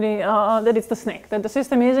proximity, that it's the SNCC, that the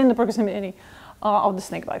system is in the proximity of the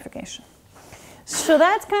SNCC bifurcation. So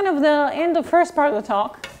that's kind of the end of the first part of the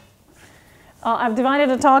talk. I've divided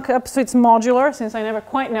the talk up so it's modular, since I never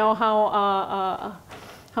quite know how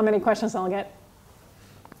many questions I'll get.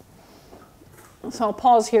 So I'll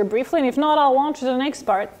pause here briefly, and if not, I'll launch to the next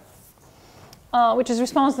part, which is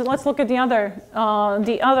response. Let's look at the other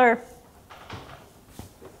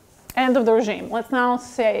end of the regime. Let's now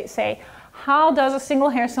say how does a single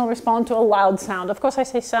hair cell respond to a loud sound? Of course, I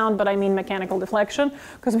say sound, but I mean mechanical deflection,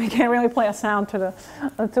 because we can't really play a sound to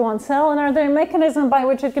one cell. And are there mechanisms by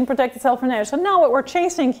which it can protect itself from air? So now what we're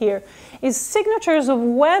chasing here is signatures of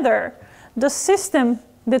whether the system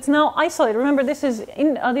that's now isolated. Remember, these are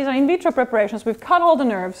in vitro preparations. We've cut all the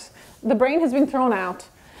nerves. The brain has been thrown out.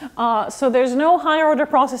 So there's no higher order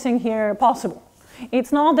processing here possible.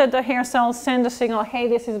 It's not that the hair cells send a signal, hey,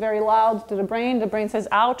 this is very loud, to the brain. The brain says,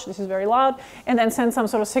 ouch, this is very loud, and then sends some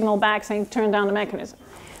sort of signal back saying, turn down the mechanism.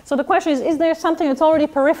 So the question is there something that's already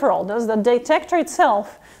peripheral? Does the detector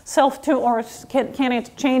itself or can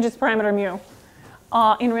it change its parameter mu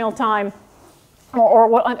in real time, or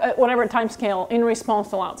whatever time scale in response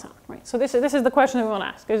to loud sound? Right. So this is the question that we want to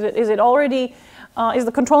ask. Is it already, is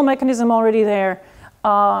the control mechanism already there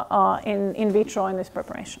in vitro in this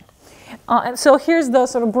preparation? And so here's the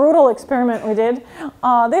sort of brutal experiment we did.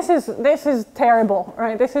 This is terrible,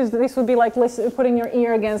 right? This would be like putting your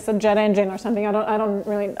ear against a jet engine or something. I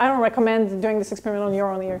don't recommend doing this experiment on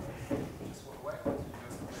your own ear.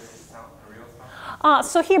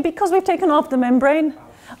 So here, because we've taken off the membrane,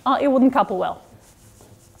 it wouldn't couple well.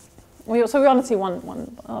 So we only see one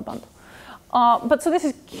bundle. But so this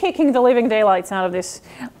is kicking the living daylights out of this.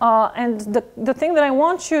 And the thing that I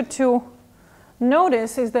want you to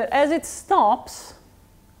notice is that as it stops,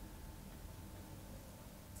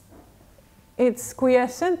 it's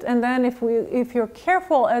quiescent, and then if you're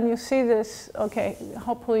careful and you see this, okay,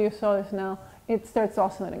 hopefully you saw this now, it starts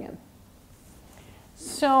oscillating again.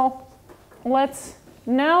 So let's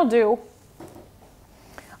now do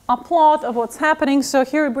a plot of what's happening. So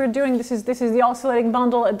here we're doing, this is the oscillating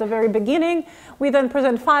bundle at the very beginning. We then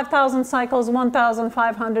present 5,000 cycles,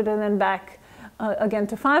 1,500, and then back again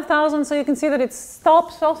to 5,000. So you can see that it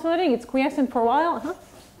stops oscillating. It's quiescent for a while.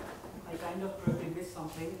 I kind of probably missed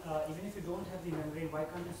something. Even if you don't have the membrane, why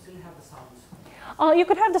can't you still have the sounds? You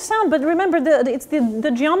could have the sound, but remember, it's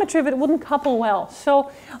the geometry of it wouldn't couple well.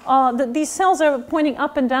 So these cells are pointing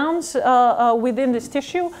up and downs within this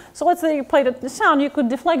tissue. So let's say you played the sound, you could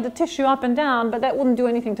deflect the tissue up and down, but that wouldn't do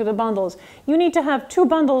anything to the bundles. You need to have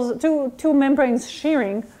two membranes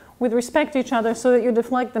shearing with respect to each other so that you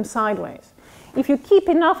deflect them sideways. If you keep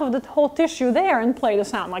enough of the whole tissue there and play the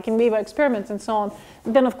sound, like in vivo experiments and so on,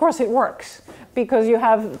 then of course it works, because you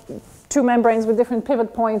have two membranes with different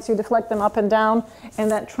pivot points, you deflect them up and down, and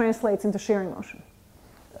that translates into shearing motion.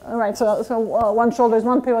 All right, so one shoulder is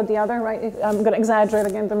one pivot, the other, right? I'm going to exaggerate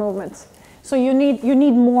again the movements. So you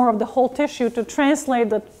need more of the whole tissue to translate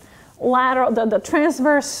the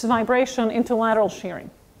transverse vibration into lateral shearing.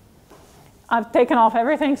 I've taken off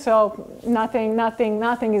everything, so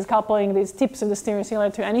nothing is coupling these tips of the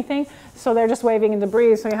stereoceilia to anything. So they're just waving in the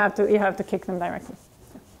breeze, so you have to kick them directly.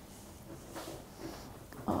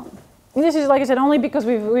 This is, like I said, only because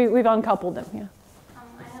we've uncoupled them. Yeah.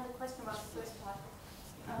 I have a question about the first part.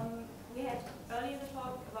 We had earlier the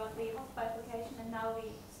talk about the off bifurcation and now the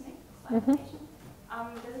SNCC bifurcation.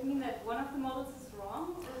 Does it mean that one of the models is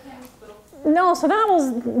wrong, or can both? No, so that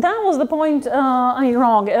was the point. I mean,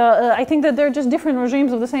 wrong. I think that they're just different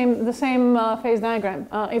regimes of the same phase diagram.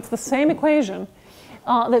 It's the same equation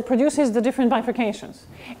that produces the different bifurcations,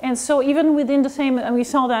 and so even within the same, and we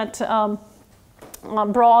saw that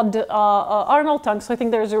broad Arnold tongue. So I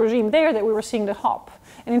think there's a regime there that we were seeing the hop.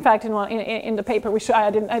 And in fact, in the paper,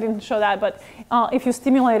 I didn't show that, but if you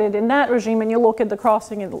stimulate it in that regime and you look at the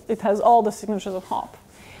crossing, it has all the signatures of hop.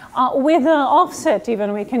 With offset,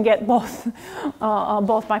 even, we can get both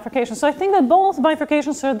bifurcations. So I think that both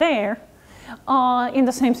bifurcations are there in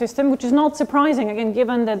the same system, which is not surprising, again,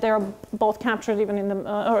 given that they're both captured even in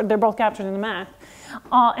the, or they're both captured in the math.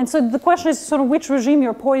 And so the question is sort of which regime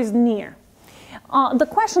you're poised near. The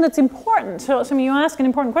question that's important, so you ask an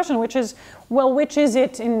important question, which is, well, which is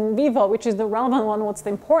it in vivo, which is the relevant one, what's the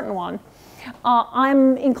important one?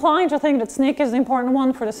 I'm inclined to think that SNCC is the important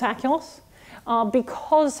one for the sacculus,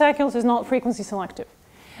 because sacculus is not frequency selective.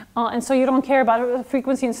 And so you don't care about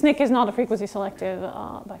frequency, and SNCC is not a frequency selective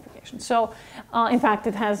bifurcation. So in fact,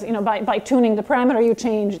 it has, by tuning the parameter, you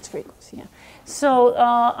change its frequency. Yeah. So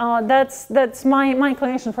that's my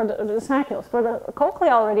inclination for the sacculus. For the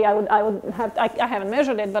cochlea already, I haven't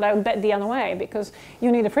measured it, but I would bet the other way, because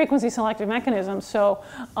you need a frequency selective mechanism. So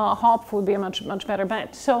HOP would be a much better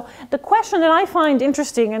bet. So the question that I find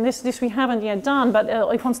interesting, and this we haven't yet done, but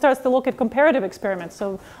if one starts to look at comparative experiments,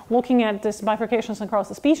 so looking at this bifurcations across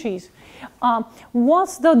the species,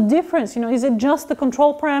 what's the difference? Is it just the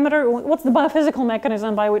control parameter? What's the biophysical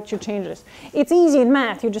mechanism by which you change this? It's easy in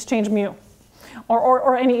math. You just change mu. Or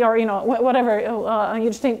whatever, you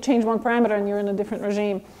just change one parameter and you're in a different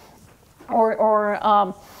regime. But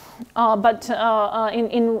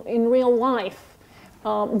in real life,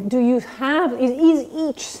 is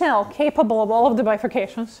each cell capable of all of the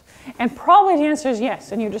bifurcations? And probably the answer is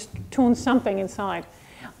yes, and you just tune something inside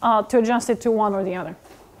to adjust it to one or the other.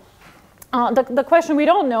 The question we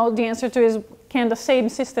don't know the answer to is, can the same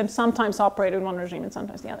system sometimes operate in one regime and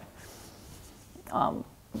sometimes the other?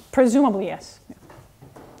 Presumably, yes. Yeah.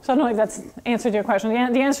 So I don't know if that's answered your question.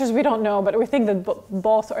 The answer is we don't know, but we think that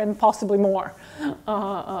both and possibly more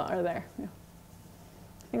are there. Yeah. I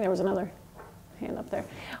think there was another hand up there.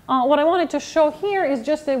 What I wanted to show here is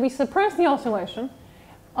just that we suppress the oscillation.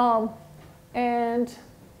 And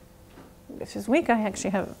this is weak. I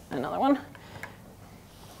actually have another one.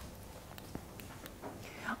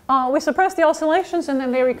 We suppress the oscillations and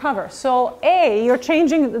then they recover. So A, you're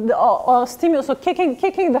changing the stimulus, so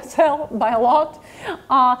kicking the cell by a lot,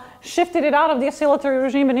 shifted it out of the oscillatory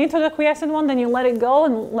regime and into the quiescent one, then you let it go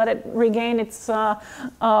and let it regain its, let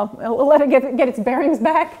it get its bearings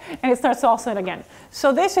back, and it starts to oscillate again.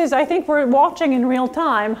 So this is, I think we're watching in real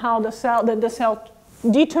time how the cell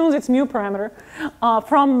detunes its mu parameter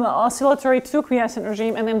from oscillatory to quiescent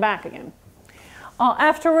regime and then back again.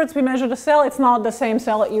 Afterwards, we measure the cell. It's not the same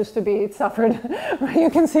cell it used to be. It suffered.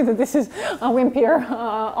 You can see that this is a wimpier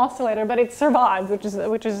oscillator, but it survived,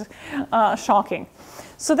 which is shocking.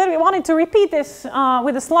 So then we wanted to repeat this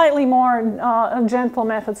with a slightly more gentle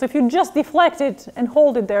method. So if you just deflect it and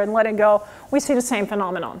hold it there and let it go, we see the same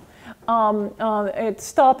phenomenon. It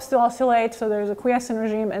stops to oscillate, so there's a quiescent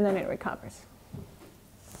regime, and then it recovers.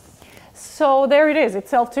 So there it is.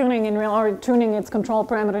 It's self-tuning or tuning its control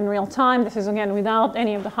parameter in real time. This is, again, without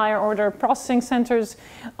any of the higher order processing centers.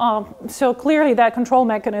 So clearly that control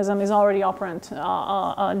mechanism is already operant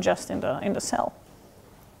just in the cell.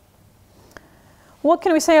 What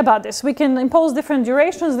can we say about this? We can impose different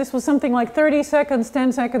durations. This was something like 30 seconds,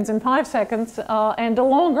 10 seconds, and 5 seconds. And the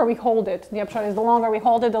longer we hold it, the upshot is the longer we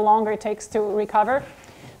hold it, the longer it takes to recover.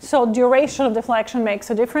 So duration of deflection makes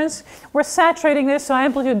a difference. We're saturating this, so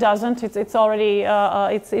amplitude doesn't. It's already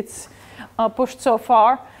pushed so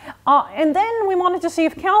far. And then we wanted to see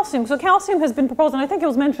if calcium. So calcium has been proposed, and I think it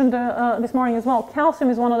was mentioned this morning as well. Calcium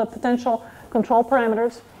is one of the potential control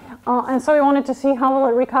parameters. And so we wanted to see how will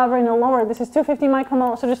it recover in a lower. This is 250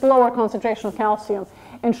 micromolar, so just lower concentration of calcium.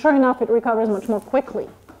 And sure enough, it recovers much more quickly.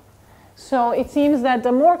 So it seems that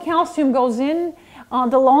the more calcium goes in,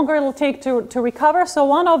 the longer it'll take to recover. So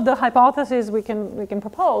one of the hypotheses we can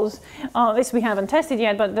propose, this we haven't tested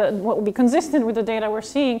yet, but what will be consistent with the data we're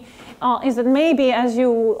seeing is that maybe as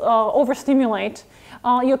you overstimulate,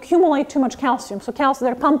 you accumulate too much calcium. So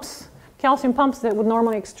there are calcium pumps that would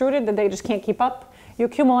normally extrude it that they just can't keep up. You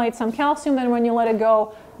accumulate some calcium, then when you let it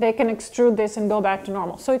go, they can extrude this and go back to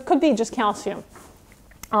normal. So it could be just calcium,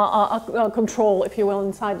 a control, if you will,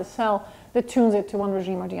 inside the cell that tunes it to one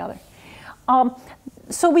regime or the other.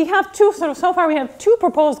 So we have so far we have two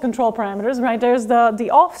proposed control parameters, right? There's the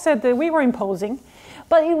offset that we were imposing,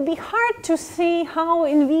 but it would be hard to see how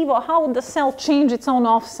in vivo, how would the cell change its own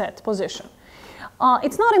offset position.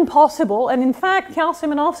 It's not impossible, and in fact,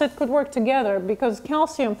 calcium and offset could work together because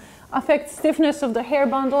calcium affects stiffness of the hair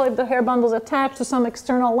bundle. If the hair bundle is attached to some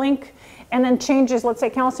external link and then changes, let's say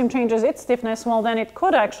calcium changes its stiffness, well then it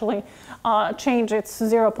could actually change its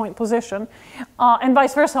 0-point position. And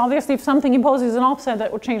vice versa, obviously if something imposes an offset,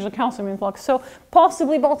 that would change the calcium influx. So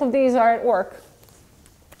possibly both of these are at work.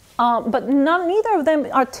 But neither of them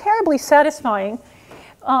are terribly satisfying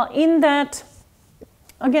in that,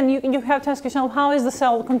 again, you have to ask yourself, how is the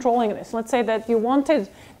cell controlling this? Let's say that you wanted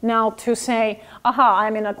now to say, aha,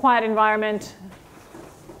 I'm in a quiet environment,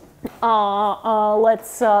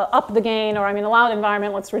 let's up the gain, or I'm in a loud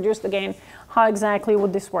environment, let's reduce the gain. How exactly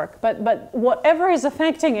would this work? But whatever is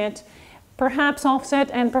affecting it, perhaps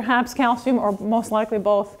offset and perhaps calcium, or most likely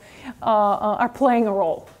both, are playing a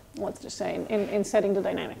role, let's just say, in setting the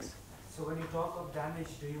dynamics. So when you talk of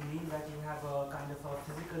damage, do you mean that you have a kind of a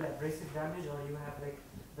physical abrasive damage, or you have like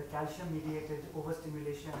the calcium-mediated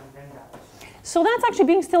overstimulation and then damage? So that's actually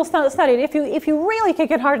being still studied. If you really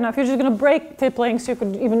kick it hard enough, you're just going to break tip links. You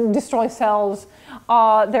could even destroy cells.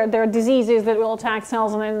 There are diseases that will attack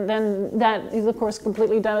cells, and then that is, of course,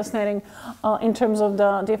 completely devastating in terms of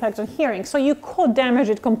the effect on hearing. So you could damage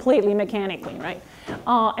it completely mechanically, right?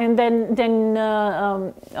 And then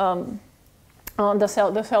the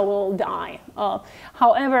cell will die.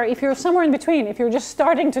 However, if you're somewhere in between, if you're just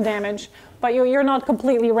starting to damage, but you're not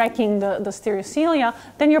completely wrecking the stereocilia,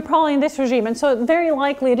 then you're probably in this regime. And so very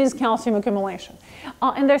likely it is calcium accumulation.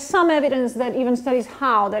 And there's some evidence that even studies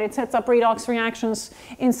how, that it sets up redox reactions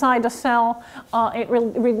inside the cell. It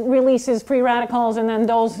releases free radicals, and then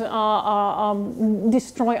those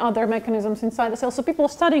destroy other mechanisms inside the cell. So people are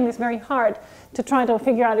studying this very hard to try to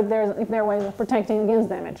figure out if there are ways of protecting against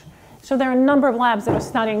damage. So there are a number of labs that are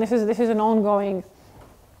studying. This is an ongoing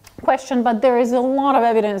question, but there is a lot of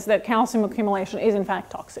evidence that calcium accumulation is in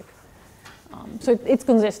fact toxic. So it's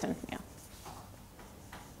consistent, yeah.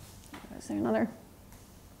 Is there another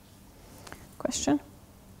question?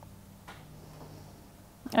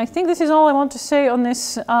 I think this is all I want to say on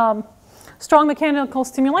this strong mechanical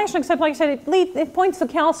stimulation, except like I said, it points to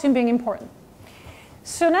calcium being important.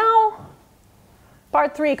 So now,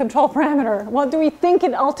 part 3, control parameter. What do we think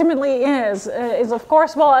it ultimately is of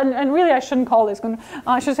course, well, and really I shouldn't call this,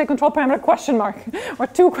 I should say control parameter question mark, or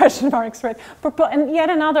 2 question marks, right? And yet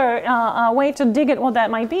another way to dig at what that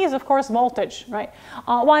might be is, of course, voltage, right?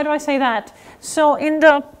 Why do I say that? So in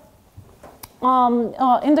the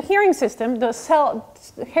hearing system, the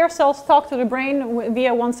hair cells talk to the brain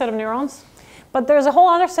via one set of neurons, but there's a whole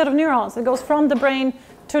other set of neurons that goes from the brain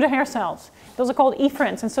to the hair cells. Those are called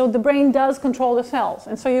efferents, and so the brain does control the cells.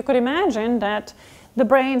 And so you could imagine that the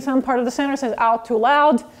brain, some part of the center says out too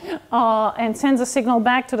loud and sends a signal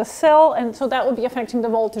back to the cell, and so that would be affecting the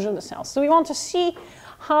voltage of the cells. So we want to see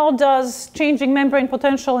how does changing membrane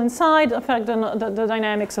potential inside affect the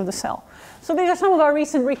dynamics of the cell. So these are some of our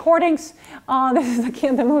recent recordings. This is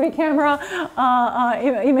the movie camera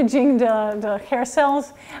imaging the hair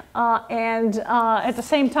cells. And at the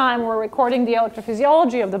same time, we're recording the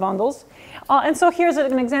electrophysiology of the bundles. And so here's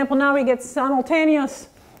an example. Now we get simultaneous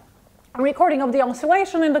recording of the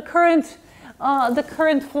oscillation and the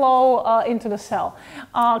current flow into the cell.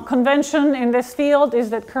 Convention in this field is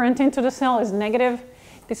that current into the cell is negative.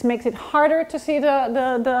 This makes it harder to see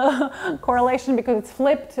the correlation because it's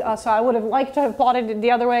flipped. So I would have liked to have plotted it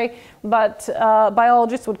the other way, but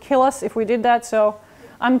biologists would kill us if we did that. So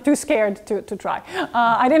I'm too scared to try.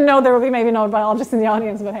 I didn't know there would be maybe no biologists in the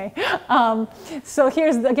audience, but hey. So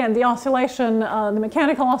here's, again, the oscillation, the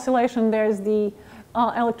mechanical oscillation. There's the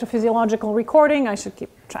electrophysiological recording. I should keep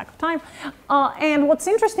track of time. And what's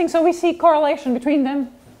interesting, so we see correlation between them.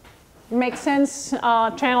 Makes sense,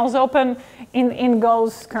 channels open, in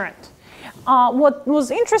goes current. What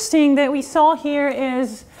was interesting that we saw here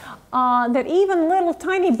is that even little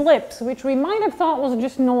tiny blips, which we might have thought was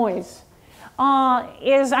just noise, what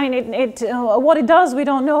it does we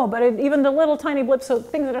don't know, but even the little tiny blips, so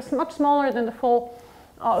things that are much smaller than the full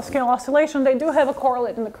scale oscillation, they do have a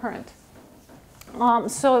correlate in the current.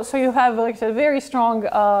 So you have, like I said, a very strong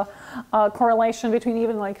correlation between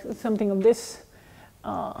even like something of this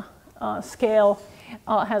scale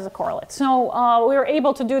has a correlate. So we were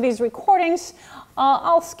able to do these recordings.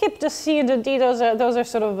 I'll skip the C and the D. Those are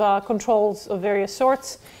sort of controls of various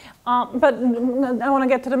sorts. But I want to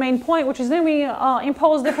get to the main point, which is then we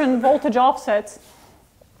impose different voltage offsets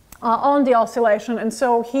on the oscillation. And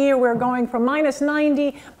so here we're going from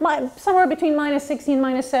 -90, somewhere between -60 and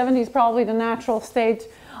 -70 is probably the natural state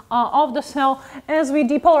of the cell. As we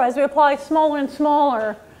depolarize, we apply smaller and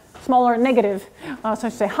smaller negative, so I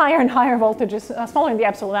should say higher and higher voltages, smaller in the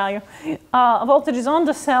absolute value, voltages on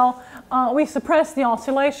the cell. we suppress the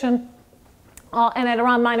oscillation, and at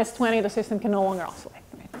around -20, the system can no longer oscillate.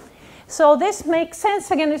 Right? So this makes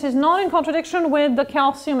sense. Again, this is not in contradiction with the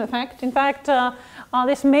calcium effect. In fact,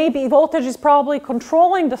 this may be, voltage is probably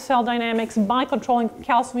controlling the cell dynamics by controlling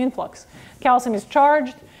calcium influx. Calcium is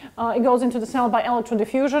charged. It goes into the cell by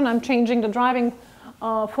electrodiffusion. I'm changing the driving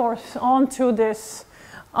force onto this,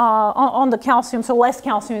 on the calcium, so less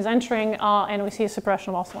calcium is entering, and we see a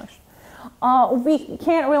suppression of oscillation. We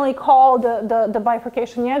can't really call the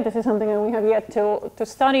bifurcation yet. This is something that we have yet to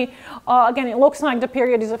study. Again, it looks like the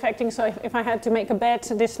period is affecting, so if I had to make a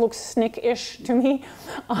bet, this looks SNCC-ish to me.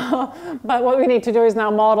 But what we need to do is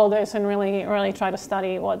now model this and really try to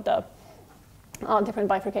study what the different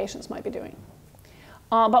bifurcations might be doing.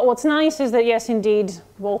 But what's nice is that, yes, indeed,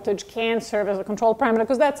 voltage can serve as a control parameter,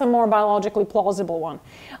 because that's a more biologically plausible one.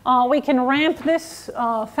 We can ramp this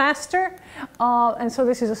faster, and so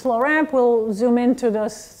this is a slow ramp. We'll zoom into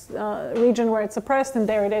this region where it's suppressed, and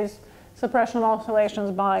there it is, suppression of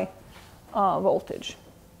oscillations by voltage.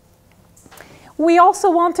 We also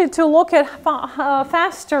wanted to look at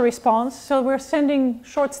faster response, so we're sending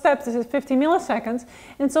short steps. This is 50 milliseconds.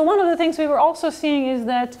 And so one of the things we were also seeing is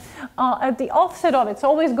that at the offset of it, it's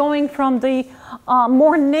always going from the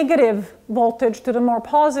more negative voltage to the more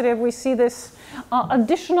positive, we see this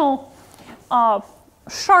additional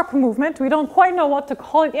sharp movement. We don't quite know what to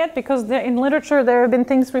call it yet, because in literature there have been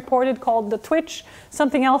things reported called the twitch,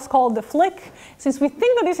 something else called the flick. Since we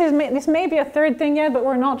think that this may be a third thing yet, but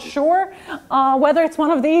we're not sure whether it's one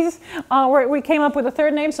of these, we came up with a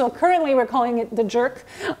third name. So currently we're calling it the jerk,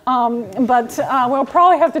 but we'll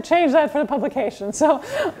probably have to change that for the publication. So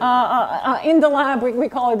in the lab we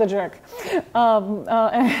call it the jerk,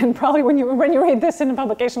 and probably when you read this in the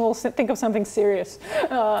publication, we'll think of something serious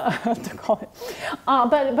to call it.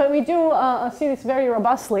 But we do see this very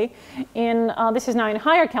robustly in, this is now in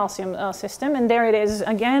higher calcium system, and there it is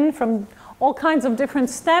again from all kinds of different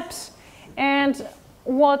steps. And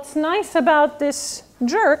what's nice about this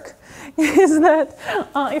jerk is that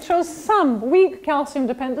it shows some weak calcium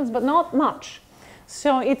dependence, but not much.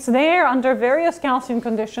 So it's there under various calcium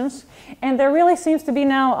conditions, and there really seems to be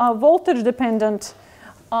now a voltage dependent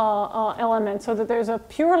element, so that there's a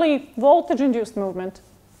purely voltage induced movement.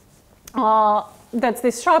 That's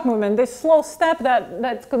this sharp movement, this slow step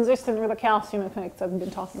that's consistent with the calcium effects I've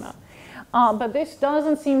been talking about. But this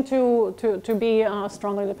doesn't seem to be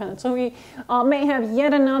strongly dependent. So we may have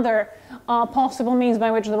yet another possible means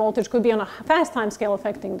by which the voltage could be on a fast time scale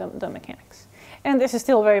affecting the mechanics. And this is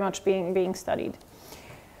still very much being studied.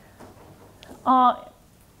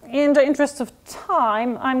 In the interest of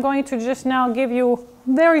time, I'm going to just now give you a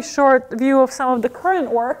very short view of some of the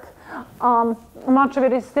current work. Much of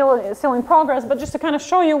it is still in progress, but just to kind of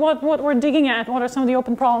show you what we're digging at, what are some of the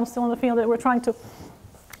open problems still in the field that we're trying to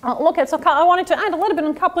look at. So I wanted to add a little bit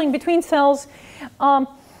on coupling between cells,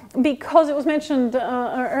 because it was mentioned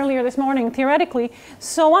earlier this morning theoretically.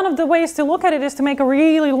 So one of the ways to look at it is to make a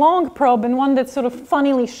really long probe, and one that's sort of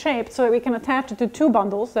funnily shaped, so that we can attach it to two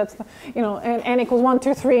bundles. That's the, n equals 1,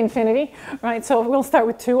 2, 3, infinity, right? So we'll start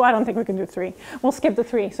with 2. I don't think we can do 3. We'll skip the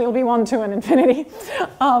 3. So it'll be 1, 2, and infinity.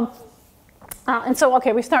 And so,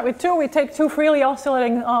 okay, we start with 2. We take 2 freely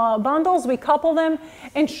oscillating bundles. We couple them,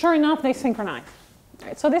 and sure enough, they synchronize.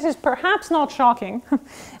 Right, so this is perhaps not shocking,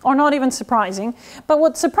 or not even surprising. But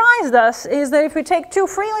what surprised us is that if we take 2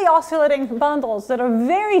 freely oscillating bundles that are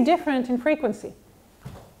very different in frequency,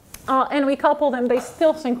 and we couple them, they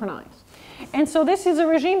still synchronize. And so this is a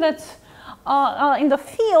regime that's in the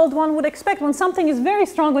field, one would expect when something is very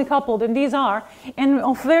strongly coupled, and these are, and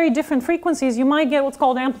of very different frequencies, you might get what's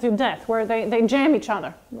called amplitude death, where they jam each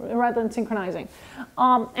other rather than synchronizing.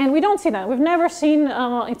 And we don't see that. We've never seen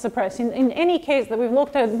it suppressed. In any case that we've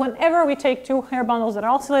looked at, whenever we take 2 hair bundles that are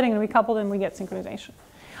oscillating and we couple them, we get synchronization,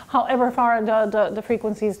 however far the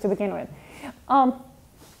frequencies to begin with.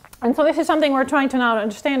 And so this is something we're trying to now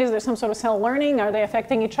understand. Is there some sort of cell learning? Are they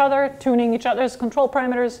affecting each other, tuning each other's control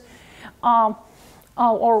parameters?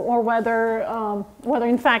 Or whether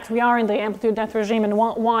in fact we are in the amplitude death regime, and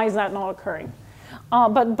why is that not occurring?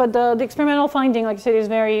 But the experimental finding, like I said, is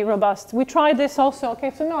very robust. We tried this also.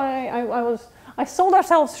 Okay, so no, I sold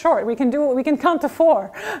ourselves short. We can count to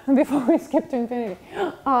 4 before we skip to infinity.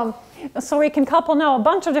 So we can couple now a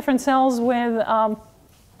bunch of different cells with an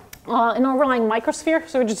overlying microsphere.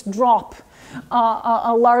 So we just drop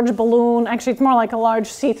a large balloon, actually it's more like a large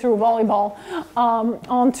see-through volleyball,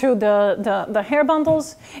 onto the hair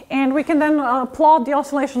bundles, and we can then plot the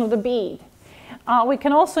oscillation of the bead. We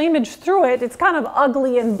can also image through it. It's kind of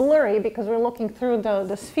ugly and blurry because we're looking through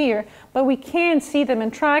the sphere, but we can see them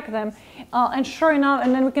and track them. And sure enough,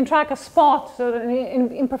 and then we can track a spot, so an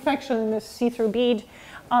imperfection in this see-through bead,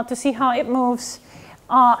 to see how it moves.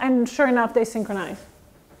 And sure enough, they synchronize.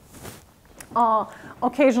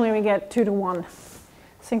 Occasionally we get 2-to-1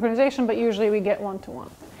 synchronization, but usually we get 1-to-1.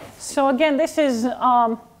 So again, this is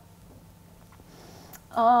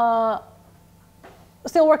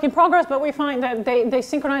still work in progress, but we find that they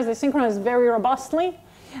synchronize very robustly.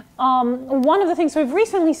 One of the things we've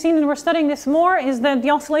recently seen, and we're studying this more, is that the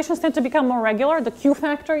oscillations tend to become more regular. The Q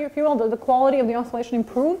factor, if you will, the quality of the oscillation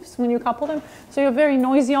improves when you couple them. So you have very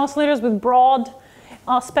noisy oscillators with broad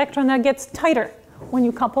spectrum that gets tighter when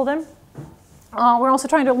you couple them. We're also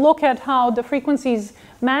trying to look at how the frequencies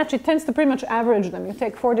match. It tends to pretty much average them. You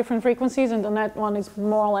take 4 different frequencies, and the net one is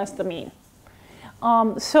more or less the mean.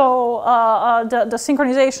 The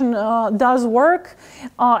synchronization does work,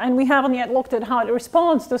 and we haven't yet looked at how it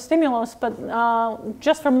responds to stimulus, but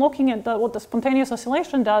just from looking at what the spontaneous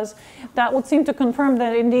oscillation does, that would seem to confirm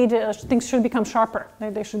that indeed things should become sharper.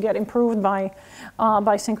 They should get improved by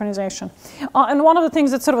synchronization. And one of the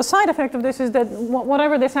things that's sort of a side effect of this is that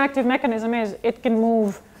whatever this active mechanism is, it can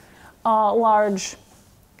move large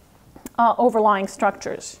overlying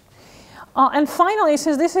structures. And finally,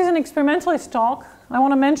 since this is an experimentalist talk, I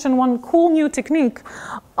want to mention one cool new technique,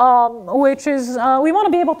 which is we want to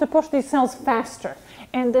be able to push these cells faster.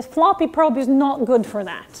 And this floppy probe is not good for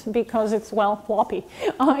that because it's, well, floppy.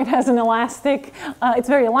 It has an elastic, it's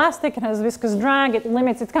very elastic, it has viscous drag, it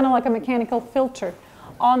limits, it's kind of like a mechanical filter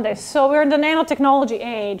on this. So we're in the nanotechnology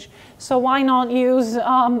age, so why not use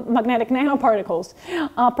magnetic nanoparticles,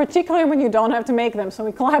 particularly when you don't have to make them. So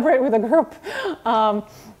we collaborate with a group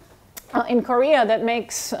in Korea that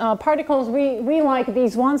makes particles. We like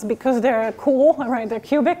these ones because they're cool, right? They're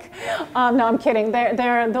cubic. No, I'm kidding.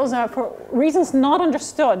 Those are for reasons not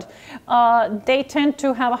understood. They tend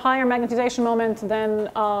to have a higher magnetization moment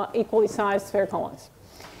than equally sized spherical ones.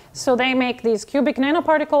 So they make these cubic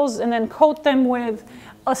nanoparticles and then coat them with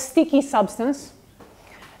a sticky substance.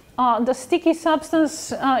 The sticky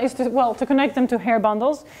substance is to connect them to hair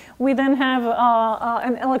bundles. We then have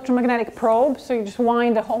an electromagnetic probe, so you just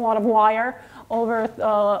wind a whole lot of wire over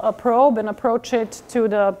a probe and approach it to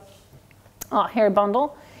the hair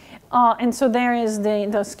bundle. And so there is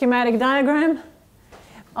the schematic diagram,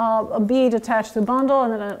 a bead attached to the bundle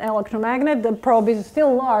and then an electromagnet. The probe is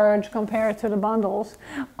still large compared to the bundles,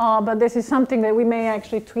 but this is something that we may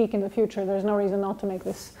actually tweak in the future. There's no reason not to make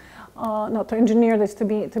this not to engineer this to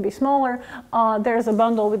be smaller. There's a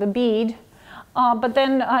bundle with a bead, but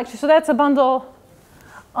then actually, so that's a bundle.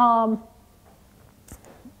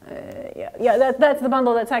 That's the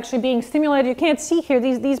bundle that's actually being stimulated. You can't see here;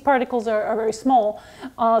 these particles are very small,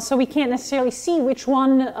 so we can't necessarily see which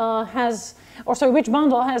one which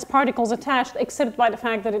bundle has particles attached, except by the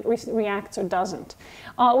fact that it reacts or doesn't.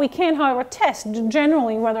 We can, however, test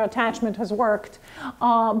generally whether attachment has worked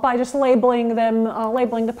by just labeling them,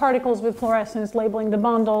 labeling the particles with fluorescence, labeling the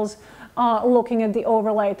bundles, looking at the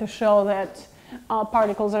overlay to show that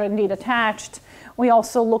particles are indeed attached. We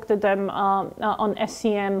also looked at them on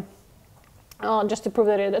SCM just to prove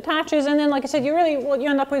that it attaches. And then, like I said, what you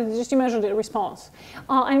end up with is just you measure the response.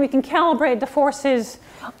 And we can calibrate the forces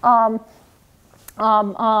on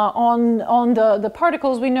the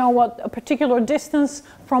particles. We know what a particular distance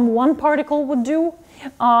from one particle would do,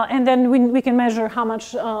 and then we can measure how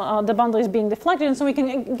much the bundle is being deflected, and so we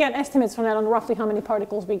can get estimates from that on roughly how many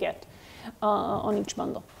particles we get on each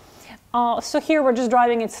bundle. So here we're just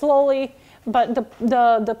driving it slowly, but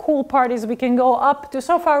the cool part is we can go up to,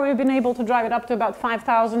 so far we've been able to drive it up to about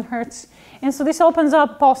 5,000 hertz, and so this opens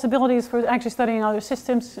up possibilities for actually studying other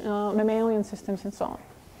systems, mammalian systems and so on.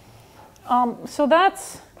 So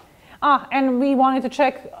that's, and we wanted to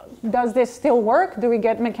check, does this still work? Do we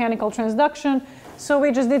get mechanical transduction? So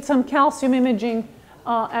we just did some calcium imaging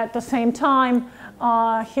at the same time.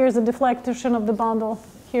 Here's a deflection of the bundle.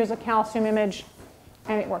 Here's a calcium image,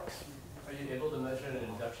 and it works. Are you able to measure an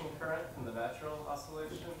induction current from the natural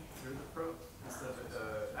oscillation through the probe? Instead of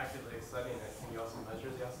actively exciting it, can you also measure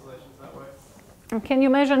the oscillations that way? Can you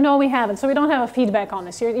measure? No, we haven't. So we don't have a feedback on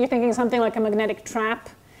this. You're thinking something like a magnetic trap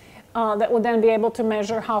that would then be able to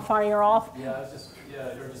measure how far you're off? Yeah,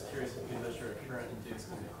 you were just curious if you could measure a current induced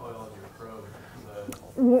in the coil of your probe.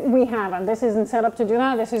 We haven't. This isn't set up to do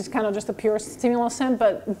that. This is kind of just a pure stimulus send,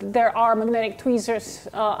 but there are magnetic tweezers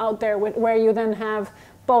out there where you then have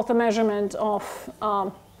both a measurement of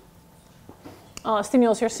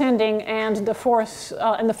stimulus you're sending and the force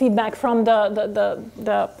and the feedback from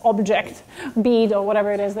the object, bead or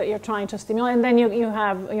whatever it is that you're trying to stimulate, and then you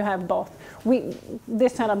have both.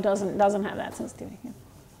 This setup doesn't have that sensitivity.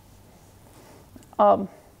 But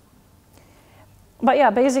yeah,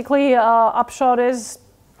 basically, upshot is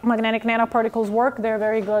magnetic nanoparticles work. They're a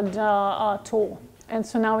very good tool, and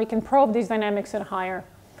so now we can probe these dynamics at higher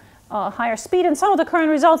speed. And some of the current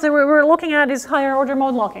results that we're looking at is higher order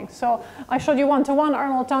mode locking. So I showed you 1-to-1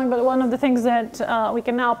 Arnold timing, but one of the things that we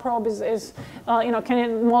can now probe is can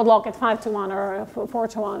it mode lock at 5-to-1 or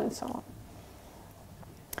 4-to-1 and so on.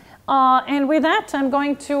 And with that, I'm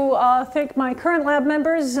going to thank my current lab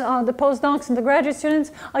members, the postdocs and the graduate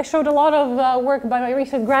students. I showed a lot of work by my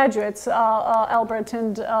recent graduates, Albert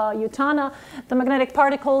and Yutana. The magnetic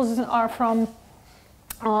particles are from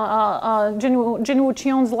Jinwoo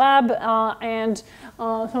Cheon's lab, and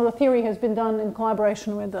so the theory has been done in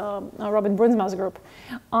collaboration with Robin Brunsma's group.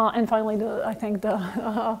 And finally, I think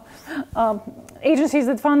the agencies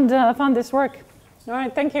that fund this work. All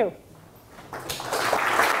right, thank you.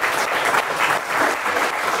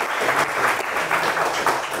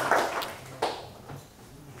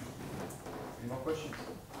 Any more questions?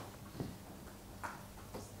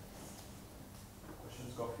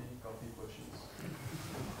 Questions, coffee questions.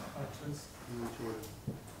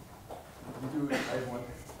 I have one.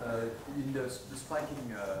 In the spiking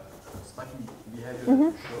behavior that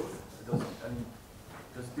you showed, does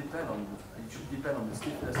it depend on? It should depend on the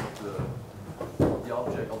stiffness of the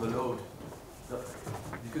object or the load,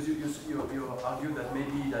 because you argue that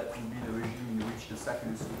maybe that will be the regime in which the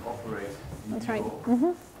sacculus will operate in That's vivo.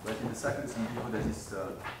 right. But in the sacculus in vivo, there is this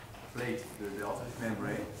plate, the orthotic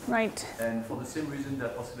membrane. Right. And for the same reason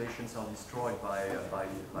that oscillations are destroyed by the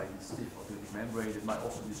stiff orthotic membrane, it might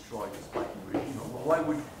also destroy the spiking regime. Why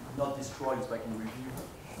would it not destroy the spiking regime?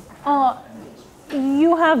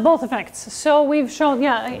 You have both effects. So we've shown,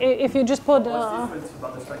 if you just put... What's different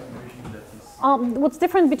about the spiking regime that is... what's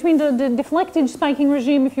different between the deflected spiking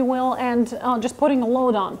regime, if you will, and just putting a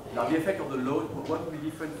load on? Now, the effect of the load, what would be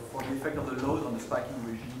different for the effect of the load on the spiking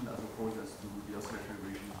regime as opposed to the oscillatory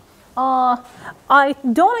regime? I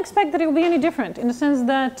don't expect that it will be any different in the sense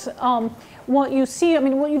that what you see,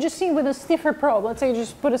 what you just see with a stiffer probe, let's say you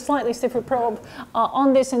just put a slightly stiffer probe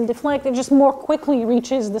on this and deflect, it just more quickly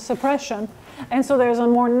reaches the suppression. And so there's a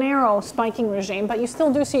more narrow spiking regime, but you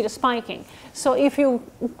still do see the spiking. So if you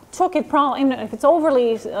took it, if it's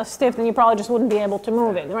overly stiff, then you probably just wouldn't be able to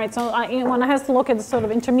move it, right? So one has to look at the sort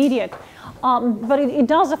of intermediate. But it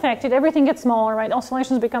does affect it. Everything gets smaller, right?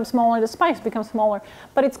 Oscillations become smaller, the spikes become smaller,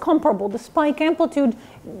 but it's comparable. The spike amplitude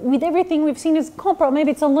with everything we've seen is comparable.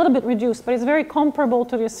 Maybe it's a little bit reduced, but it's very comparable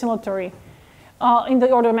to the oscillatory in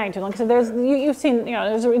the order of magnitude. Like I said, you've seen,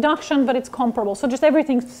 there's a reduction, but it's comparable. So just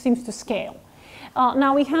everything seems to scale.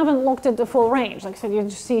 Now, we haven't looked at the full range. Like I said, you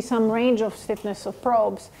just see some range of stiffness of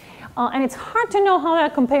probes. And it's hard to know how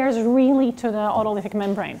that compares really to the autolytic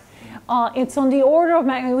membrane. It's on the order of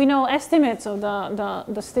magnitude. We know estimates of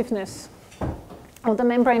the stiffness of the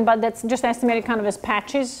membrane, but that's just estimated kind of as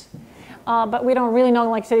patches. But we don't really know,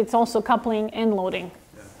 like I said, it's also coupling and loading.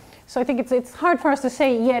 Yeah. So I think it's hard for us to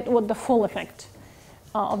say yet what the full effect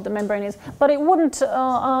of the membrane is. But it wouldn't,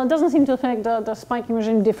 doesn't seem to affect the spiking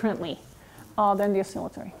regime differently than the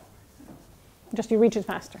oscillatory. Just you reach it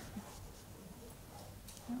faster.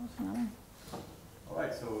 All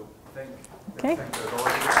right, so thank Okay.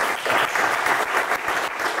 you.